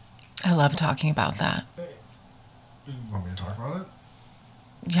 I love talking about that. You want me to talk about it?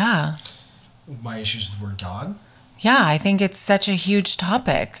 Yeah. My issues with the word God? Yeah, I think it's such a huge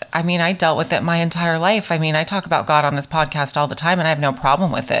topic. I mean, I dealt with it my entire life. I mean, I talk about God on this podcast all the time, and I have no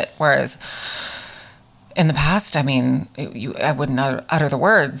problem with it. Whereas in the past, I mean, I wouldn't utter the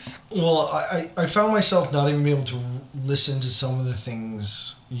words. Well, I found myself not even being able to listen to some of the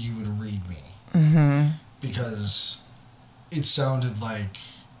things you would read me. Mm-hmm. Because it sounded like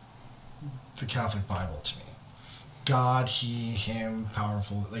the Catholic Bible to me. God, he, him,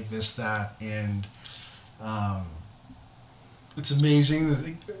 powerful, like this, that, and it's amazing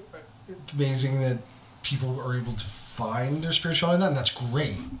that people are able to find their spirituality in that, and that's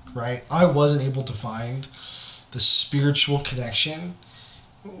great, right? I wasn't able to find the spiritual connection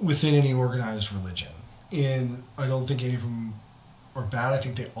within any organized religion, and I don't think any of them are bad. I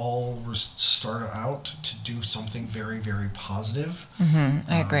think they all were started out to do something very, very positive.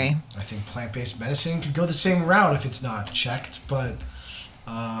 Mm-hmm. I agree. I think plant-based medicine could go the same route if it's not checked, but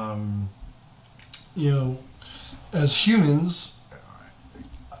as humans,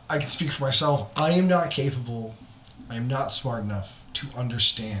 I can speak for myself. I am not capable, I am not smart enough to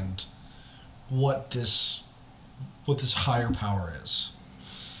understand what this higher power is.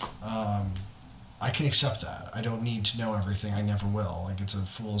 I can accept that. I don't need to know everything. I never will. Like, it's a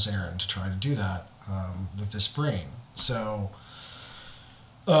fool's errand to try to do that with this brain. So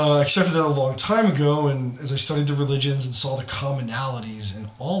I accepted that a long time ago, and as I studied the religions and saw the commonalities in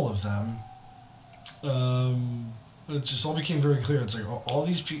all of them, it just all became very clear. It's like all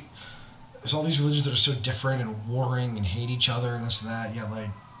these there's all these religions that are so different and warring and hate each other and this and that. Yeah, like,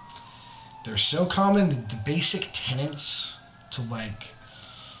 they're so common. The basic tenets to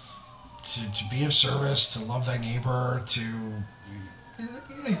be of service, to love thy neighbor,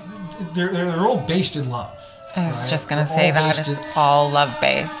 they're all based in love. I was right? just going to say that it's all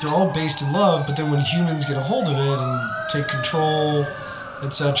love-based. They're all based in love, but then when humans get a hold of it and take control,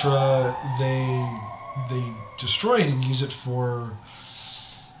 etc., they destroy it and use it for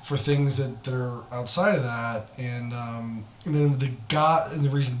things that are outside of that. And then the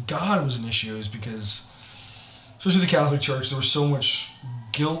reason God was an issue is because, especially the Catholic Church, there was so much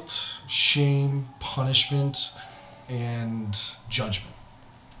guilt, shame, punishment, and judgment.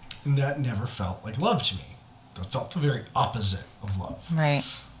 And that never felt like love to me. It felt the very opposite of love. Right.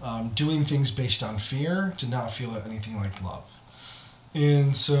 Doing things based on fear did not feel anything like love.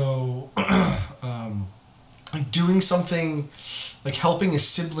 And so doing something like helping a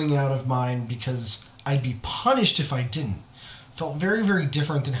sibling out of mine because I'd be punished if I didn't felt very, very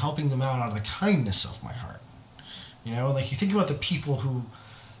different than helping them out of the kindness of my heart. You know, like, you think about the people who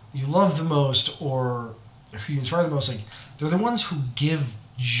you love the most or who you inspire the most, like, they're the ones who give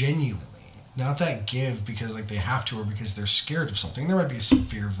genuinely. Not that give because, like, they have to or because they're scared of something. There might be some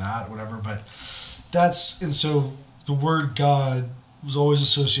fear of that or whatever, but and so the word God was always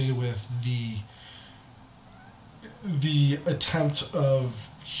associated with the attempt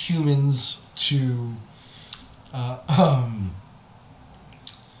of humans to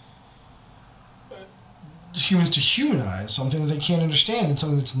humanize something that they can't understand and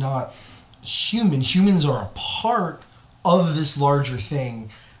something that's not human. Humans are a part of this larger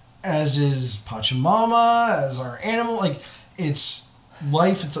thing, as is Pachamama, as our animal. Like, it's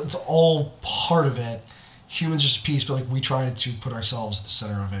life, it's all part of it. Humans just a piece, but, like, we try to put ourselves at the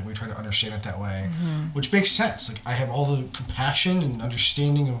center of it. We try to understand it that way, which makes sense. Like, I have all the compassion and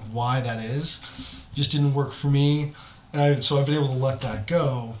understanding of why that is. It just didn't work for me. And so I've been able to let that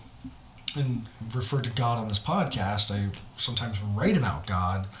go and refer to God on this podcast. I sometimes write about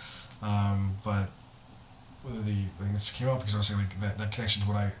God, but this came up because I was saying, like, that connection to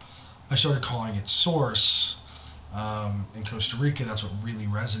what I started calling it source. In Costa Rica, that's what really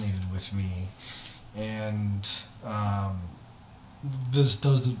resonated with me. And that was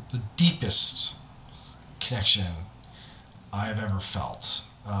the deepest connection I've ever felt.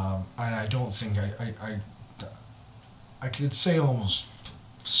 And I don't think I could say almost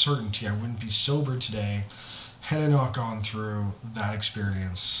certainty I wouldn't be sober today had I not gone through that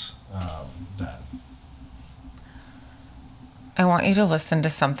experience then. I want you to listen to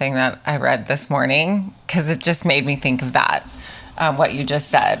something that I read this morning because it just made me think of that, what you just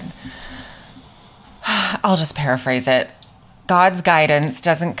said. I'll just paraphrase it. God's guidance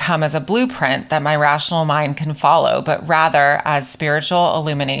doesn't come as a blueprint that my rational mind can follow, but rather as spiritual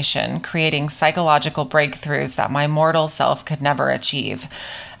illumination, creating psychological breakthroughs that my mortal self could never achieve.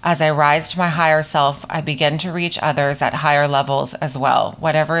 As I rise to my higher self, I begin to reach others at higher levels as well.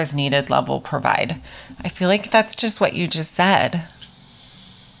 Whatever is needed, love will provide. I feel like that's just what you just said.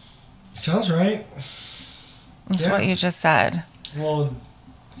 Sounds right. That's what you just said. Well,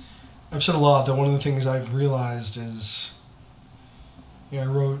 I've said a lot that one of the things I've realized is, I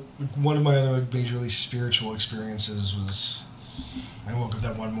wrote, one of my other majorly spiritual experiences was, I woke up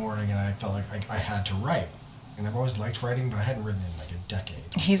that one morning and I felt like I had to write. And I've always liked writing, but I hadn't written in like a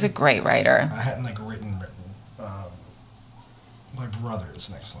decade. He's a great writer. I hadn't written. My brother is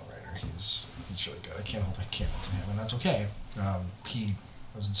an excellent writer. He's really good. I can't hold to him, and that's okay. I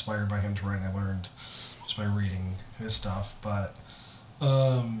was inspired by him to write, and I learned just by reading his stuff. But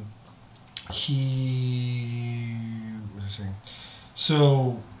what was I saying?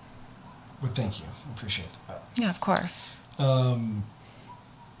 So, but thank you. I appreciate that. Yeah, of course.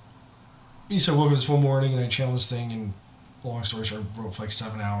 So I woke up this one morning and I channeled this thing, and long story short, I wrote for like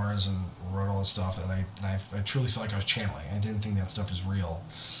 7 hours and wrote all this stuff, and I truly felt like I was channeling. I didn't think that stuff was real.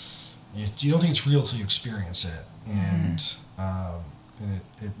 You don't think it's real until you experience it, and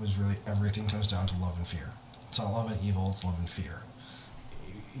it was really, everything comes down to love and fear. It's not love and evil; it's love and fear.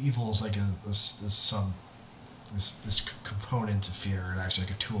 Evil is like this component of fear, and actually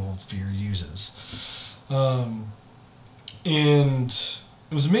like a tool fear uses, and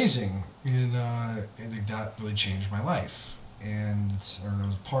it was amazing, and I think that really changed my life, it's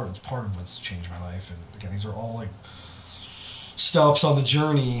part of what's changed my life. And again, these are all like stops on the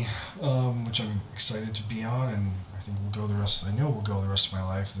journey, which I'm excited to be on, and I think we'll go the rest of my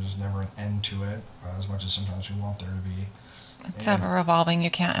life. There's never an end to it, as much as sometimes we want there to be. It's ever evolving.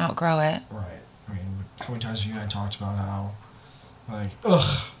 You can't outgrow it. Right. I mean, how many times have you and I talked about how, like,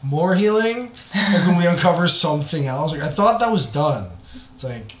 more healing? Like when we uncover something else. Like, I thought that was done. It's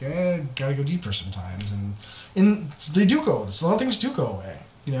like, gotta go deeper sometimes. And they do go. A lot of things do go away.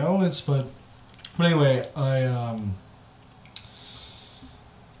 But anyway,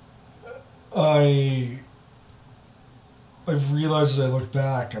 I've realized as I look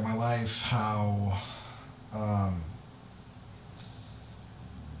back at my life how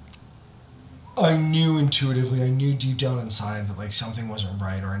I knew intuitively, I knew deep down inside that like something wasn't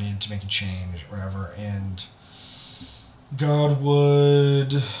right, or I needed to make a change or whatever, and God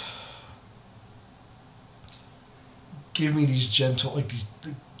would give me these gentle, like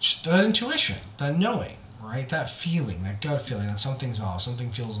that intuition, that knowing, right? That feeling, that gut feeling that something's off, something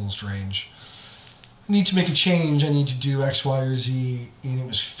feels a little strange. I need to make a change, I need to do X, Y, or Z, and it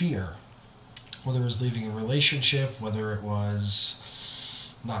was fear. Whether it was leaving a relationship, whether it was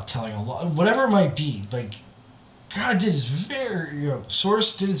not telling a lie, whatever it might be, like, God did his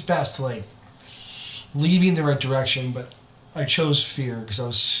Source did its best to, like, lead me in the right direction, but I chose fear because I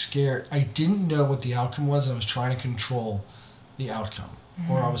was scared. I didn't know what the outcome was, and I was trying to control the outcome.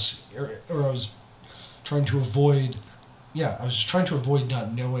 Mm-hmm. Or I was trying to avoid, I was trying to avoid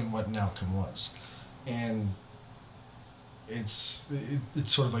not knowing what an outcome was. And it's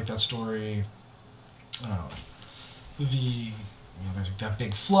sort of like that story, there's like that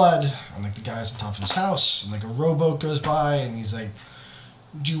big flood, and like the guy's on top of his house, and like a rowboat goes by, and he's like,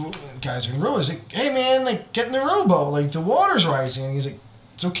 guys in the rowboat, he's like, hey man, like get in the rowboat, like the water's rising, and he's like,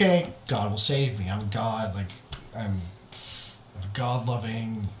 it's okay, God will save me, I'm God, like I'm a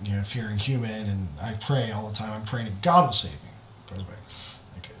God-loving, fearing human, and I pray all the time, I'm praying that God will save me. Goes away.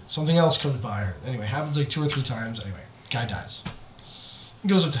 Like something else comes by, anyway, happens like 2 or 3 times, anyway, guy dies. He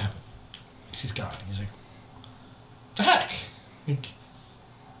goes up to heaven, he sees God, he's like, the heck? Like,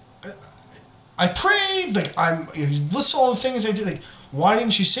 I prayed, like, he lists all the things I did, like, why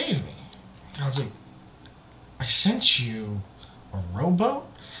didn't you save me? God's like, I sent you a rowboat,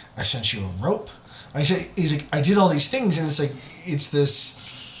 I sent you a rope, he's like, I did all these things, and it's like, it's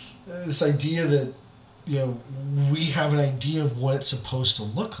this idea that, we have an idea of what it's supposed to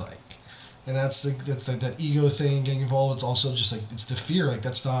look like, and that's that ego thing getting involved. It's also just like, it's the fear, like,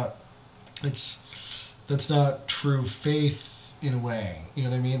 that's not true faith in a way, you know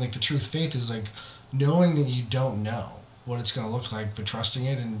what I mean? Like the truth faith is like knowing that you don't know what it's going to look like, but trusting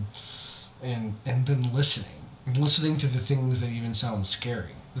it and then listening and listening to the things that even sound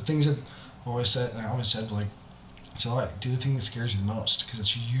scary. The things that I always said, like, so like, do the thing that scares you the most, because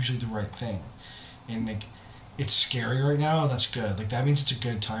it's usually the right thing. And like, it's scary right now, and that's good. Like, that means it's a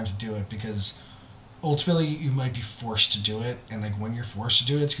good time to do it, because ultimately you might be forced to do it, and like, when you're forced to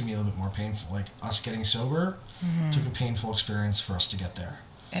do it, it's gonna be a little bit more painful. Like, us getting sober took a painful experience for us to get there.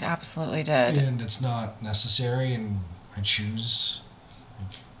 It absolutely did. And it's not necessary, and I choose,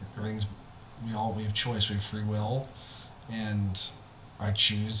 like, we have choice, we have free will, and I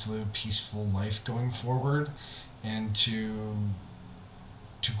choose to live a peaceful life going forward, and to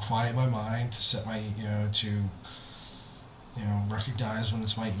quiet my mind, to set my, to recognize when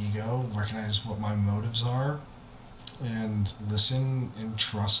it's my ego, recognize what my motives are, and listen and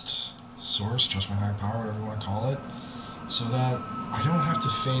trust source, trust my higher power, whatever you want to call it, so that I don't have to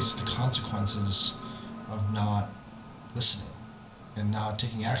face the consequences of not listening and not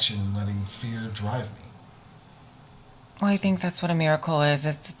taking action and letting fear drive me. Well, I think that's what a miracle is.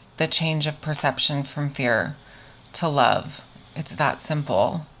 It's the change of perception from fear to love. It's that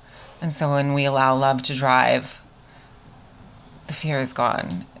simple. And so when we allow love to drive, the fear is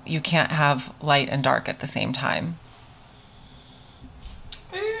gone. You can't have light and dark at the same time.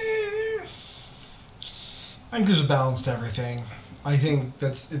 I think there's a balance to everything. I think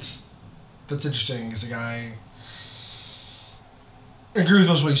that's interesting, because like, I agree with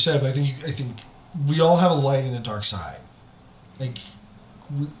most of what you said, but I think we all have a light and a dark side. Like,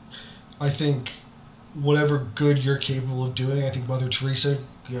 I think whatever good you're capable of doing, I think Mother Teresa,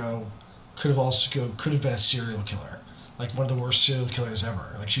 could have been a serial killer, like one of the worst serial killers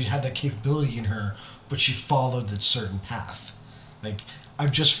ever. Like, she had that capability in her, but she followed a certain path. Like,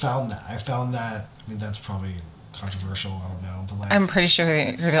 I've just found that. I mean, that's probably controversial, I don't know, but like, I'm pretty sure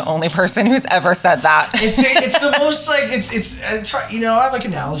you're the only person who's ever said that. it's the most, like, I like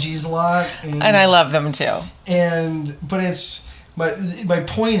analogies a lot, and I love them too. But it's my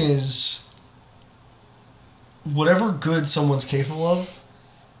point is, whatever good someone's capable of,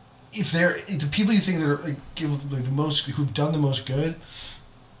 if the people you think that are like the most, who've done the most good,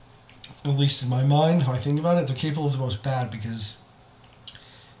 at least in my mind, how I think about it, they're capable of the most bad, because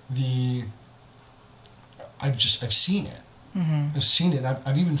I've seen it. Mm-hmm. I've seen it.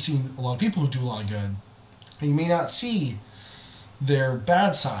 I've even seen a lot of people who do a lot of good, and you may not see their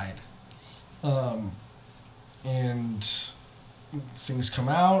bad side, and things come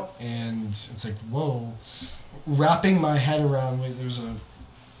out, and it's like, whoa. Wrapping my head around, there's a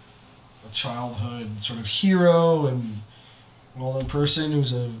childhood sort of hero and well-known person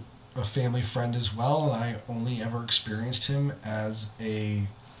who's a family friend as well, and I only ever experienced him as a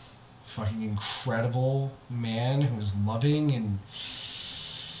fucking incredible man who was loving and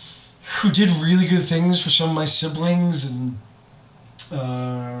who did really good things for some of my siblings, and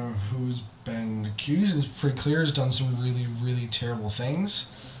who's been accused, and it's pretty clear has done some really, really terrible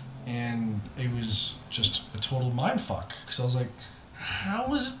things. And it was just a total mindfuck, because I was like,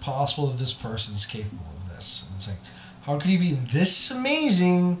 how is it possible that this person's capable of this? And it's like, how could he be this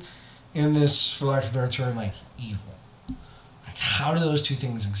amazing and this, for lack of a better term, like, evil? Like, how do those two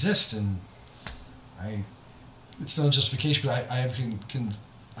things exist? And it's not a justification, but I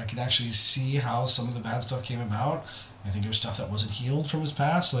can actually see how some of the bad stuff came about. I think it was stuff that wasn't healed from his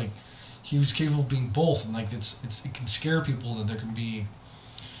past. Like, he was capable of being both, and like, it can scare people that there can be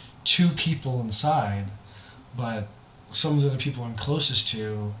two people inside, but some of the other people I'm closest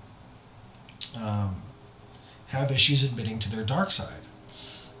to have issues admitting to their dark side.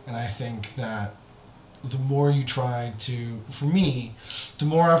 And I think that the more you try to, for me, the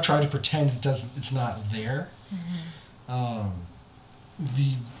more I've tried to pretend it's not there,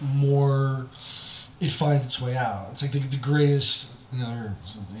 the more it finds its way out. It's like the greatest, another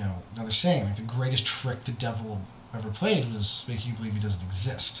saying, like, the greatest trick the devil ever played was making you believe he doesn't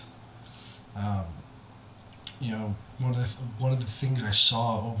exist. One of the things I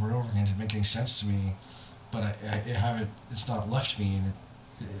saw over and over again didn't make any sense to me, but it's not left me, and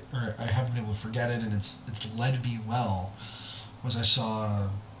or I haven't been able to forget it, and it's led me well, was I saw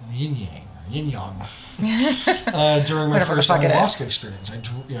yin yang during my first ayahuasca experience. I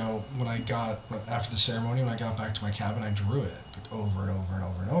drew, after the ceremony, when I got back to my cabin, I drew it like over and over and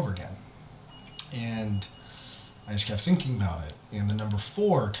over and over again, and I just kept thinking about it, and the number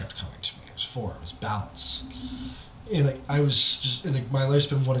 4 kept coming to me. It was 4. It was balance, and like, I was just, and like, my life's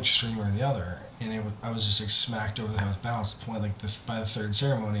been one extreme or the other, and I was just like smacked over the head with balance. To the point, like, by the 3rd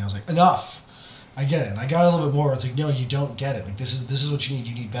ceremony, I was like, enough. I get it. And I got a little bit more. It's like, no, you don't get it. Like, this is what you need.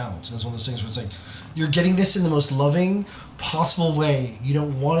 You need balance. And it's one of those things where it's like, you're getting this in the most loving possible way. You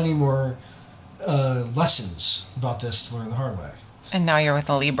don't want any more lessons about this to learn the hard way. And now you're with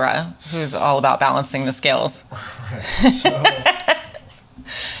a Libra who's all about balancing the scales. Right. So,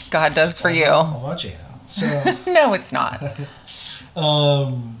 God does for you. all about Jada. So, No, it's not.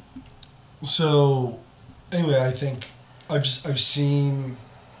 so anyway, I think I've seen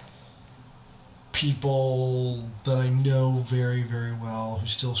people that I know very, very well who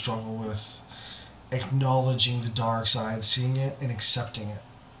still struggle with acknowledging the dark side, seeing it and accepting it.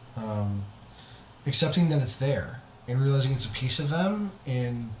 Accepting that it's there and realizing it's a piece of them,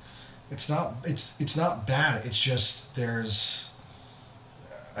 and it's not bad. It's just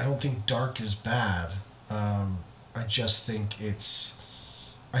I don't think dark is bad. I just think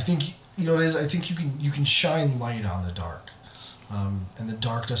I think you know what it is. I think you can shine light on the dark, and the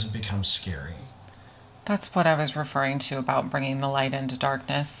dark doesn't become scary. That's what I was referring to about bringing the light into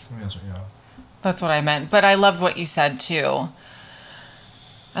darkness. I mean, That's what I meant. But I loved what you said, too.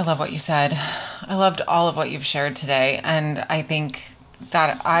 I love what you said. I loved all of what you've shared today. And I think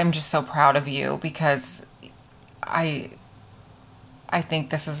that I'm just so proud of you because I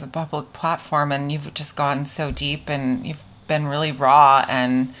think this is a public platform and you've just gone so deep and you've been really raw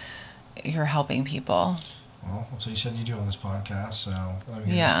and you're helping people. Well, that's what you said you do on this podcast, so I'm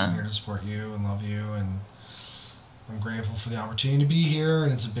here to support you and love you, and I'm grateful for the opportunity to be here,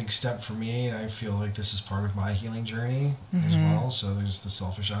 and it's a big step for me, and I feel like this is part of my healing journey as well, so there's the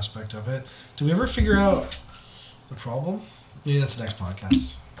selfish aspect of it. Do we ever figure out the problem? Maybe that's the next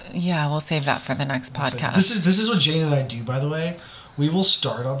podcast. Yeah, we'll save that for the next podcast. This is what Jane and I do, by the way. We will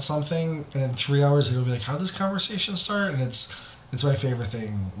start on something, and then 3 hours later we'll be like, how did this conversation start? And it's my favorite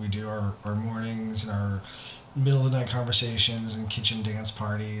thing. We do our mornings and our middle of the night conversations and kitchen dance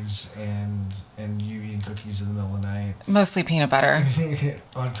parties and you eating cookies in the middle of the night. Mostly peanut butter.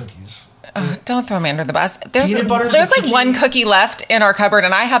 On cookies. Don't throw me under the bus. There's There's like one cookie left in our cupboard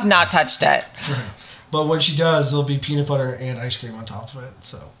and I have not touched it. Right. But when she does, there'll be peanut butter and ice cream on top of it.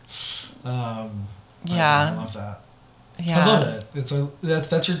 So, yeah. I love that. Yeah. I love it.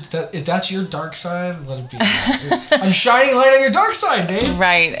 If that's your dark side, let it be. I'm shining light on your dark side, Dave.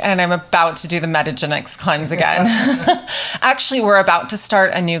 Right, and I'm about to do the metagenics cleanse again. Actually, we're about to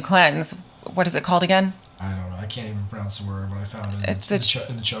start a new cleanse. What is it called again? I don't know. I can't even pronounce the word, but I found it in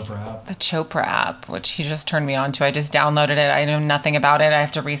the Chopra app. The Chopra app, which he just turned me on to. I just downloaded it. I know nothing about it. I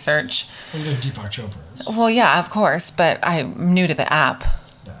have to research. Well, you know who Deepak Chopra is. Well, yeah, of course, but I'm new to the app.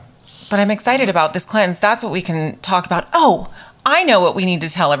 But I'm excited about this cleanse. That's what we can talk about. Oh, I know what we need to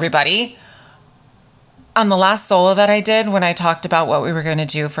tell everybody. On the last solo that I did, when I talked about what we were going to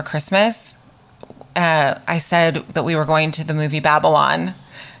do for Christmas, I said that we were going to the movie Babylon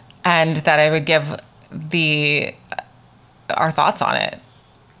and that I would give our thoughts on it.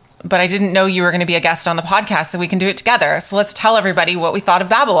 But I didn't know you were going to be a guest on the podcast, so we can do it together. So let's tell everybody what we thought of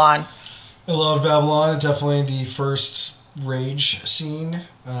Babylon. I loved Babylon. Definitely the first rage scene.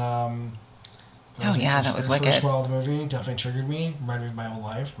 That was wicked. The first while of the movie definitely triggered me. Reminded me of my whole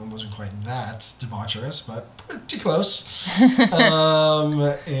life. It wasn't quite that debaucherous, but pretty close.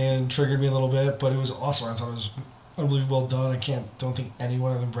 And triggered me a little bit, but it was awesome. I thought it was unbelievably well done. Don't think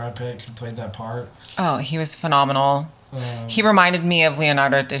anyone other than Brad Pitt could have played that part. Oh, he was phenomenal. He reminded me of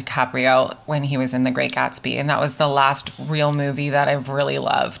Leonardo DiCaprio when he was in The Great Gatsby, and that was the last real movie that I've really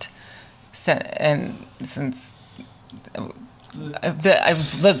loved. I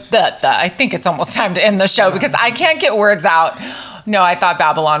think it's almost time to end the show because I can't get words out. No, I thought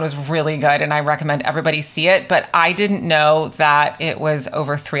Babylon was really good and I recommend everybody see it, but I didn't know that it was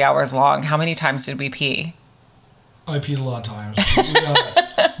over 3 hours long. How many times did we pee? I peed a lot of times.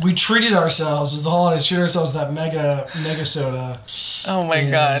 We treated ourselves as the holidays. Treated ourselves that mega soda. Oh my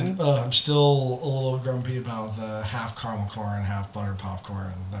god! I'm still a little grumpy about the half caramel corn, half buttered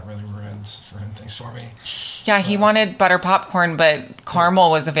popcorn. That really ruined things for me. Yeah, he wanted butter popcorn, but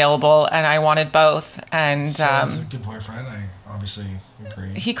caramel was available, and I wanted both. And so that's a good boyfriend. I obviously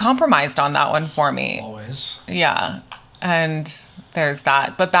agree. He compromised on that one for me. Always. Yeah. And there's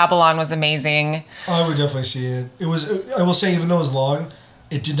that. But Babylon was amazing. I would definitely see it. It was. I will say, even though it was long,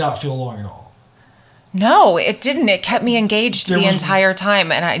 it did not feel long at all. No, it didn't. It kept me engaged the entire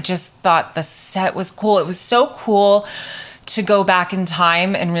time. And I just thought the set was cool. It was so cool to go back in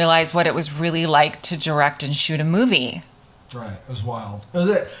time and realize what it was really like to direct and shoot a movie. Right. It was wild.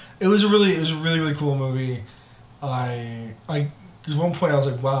 It was a really cool movie. There's one point I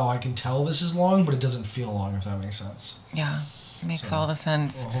was like, wow, I can tell this is long, but it doesn't feel long, if that makes sense. Yeah, it makes all the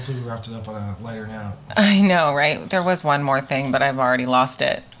sense. Well, hopefully we wrapped it up on a lighter note. I know, right? There was one more thing, but I've already lost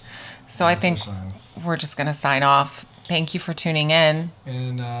it. So I think we're just going to sign off. Thank you for tuning in.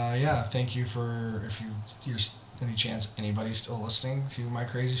 And thank you for, if you're any chance anybody's still listening to my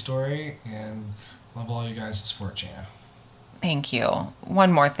crazy story, and love all you guys that support Jana. Thank you.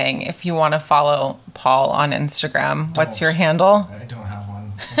 One more thing. If you want to follow Paul on Instagram, what's your handle? I don't have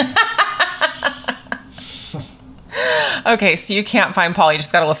one. Okay, so you can't find Paul. You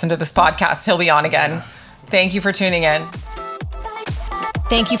just got to listen to this podcast. He'll be on again. Yeah. Thank you for tuning in.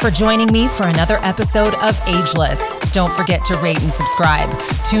 Thank you for joining me for another episode of Ageless. Don't forget to rate and subscribe.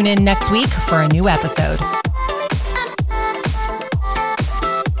 Tune in next week for a new episode.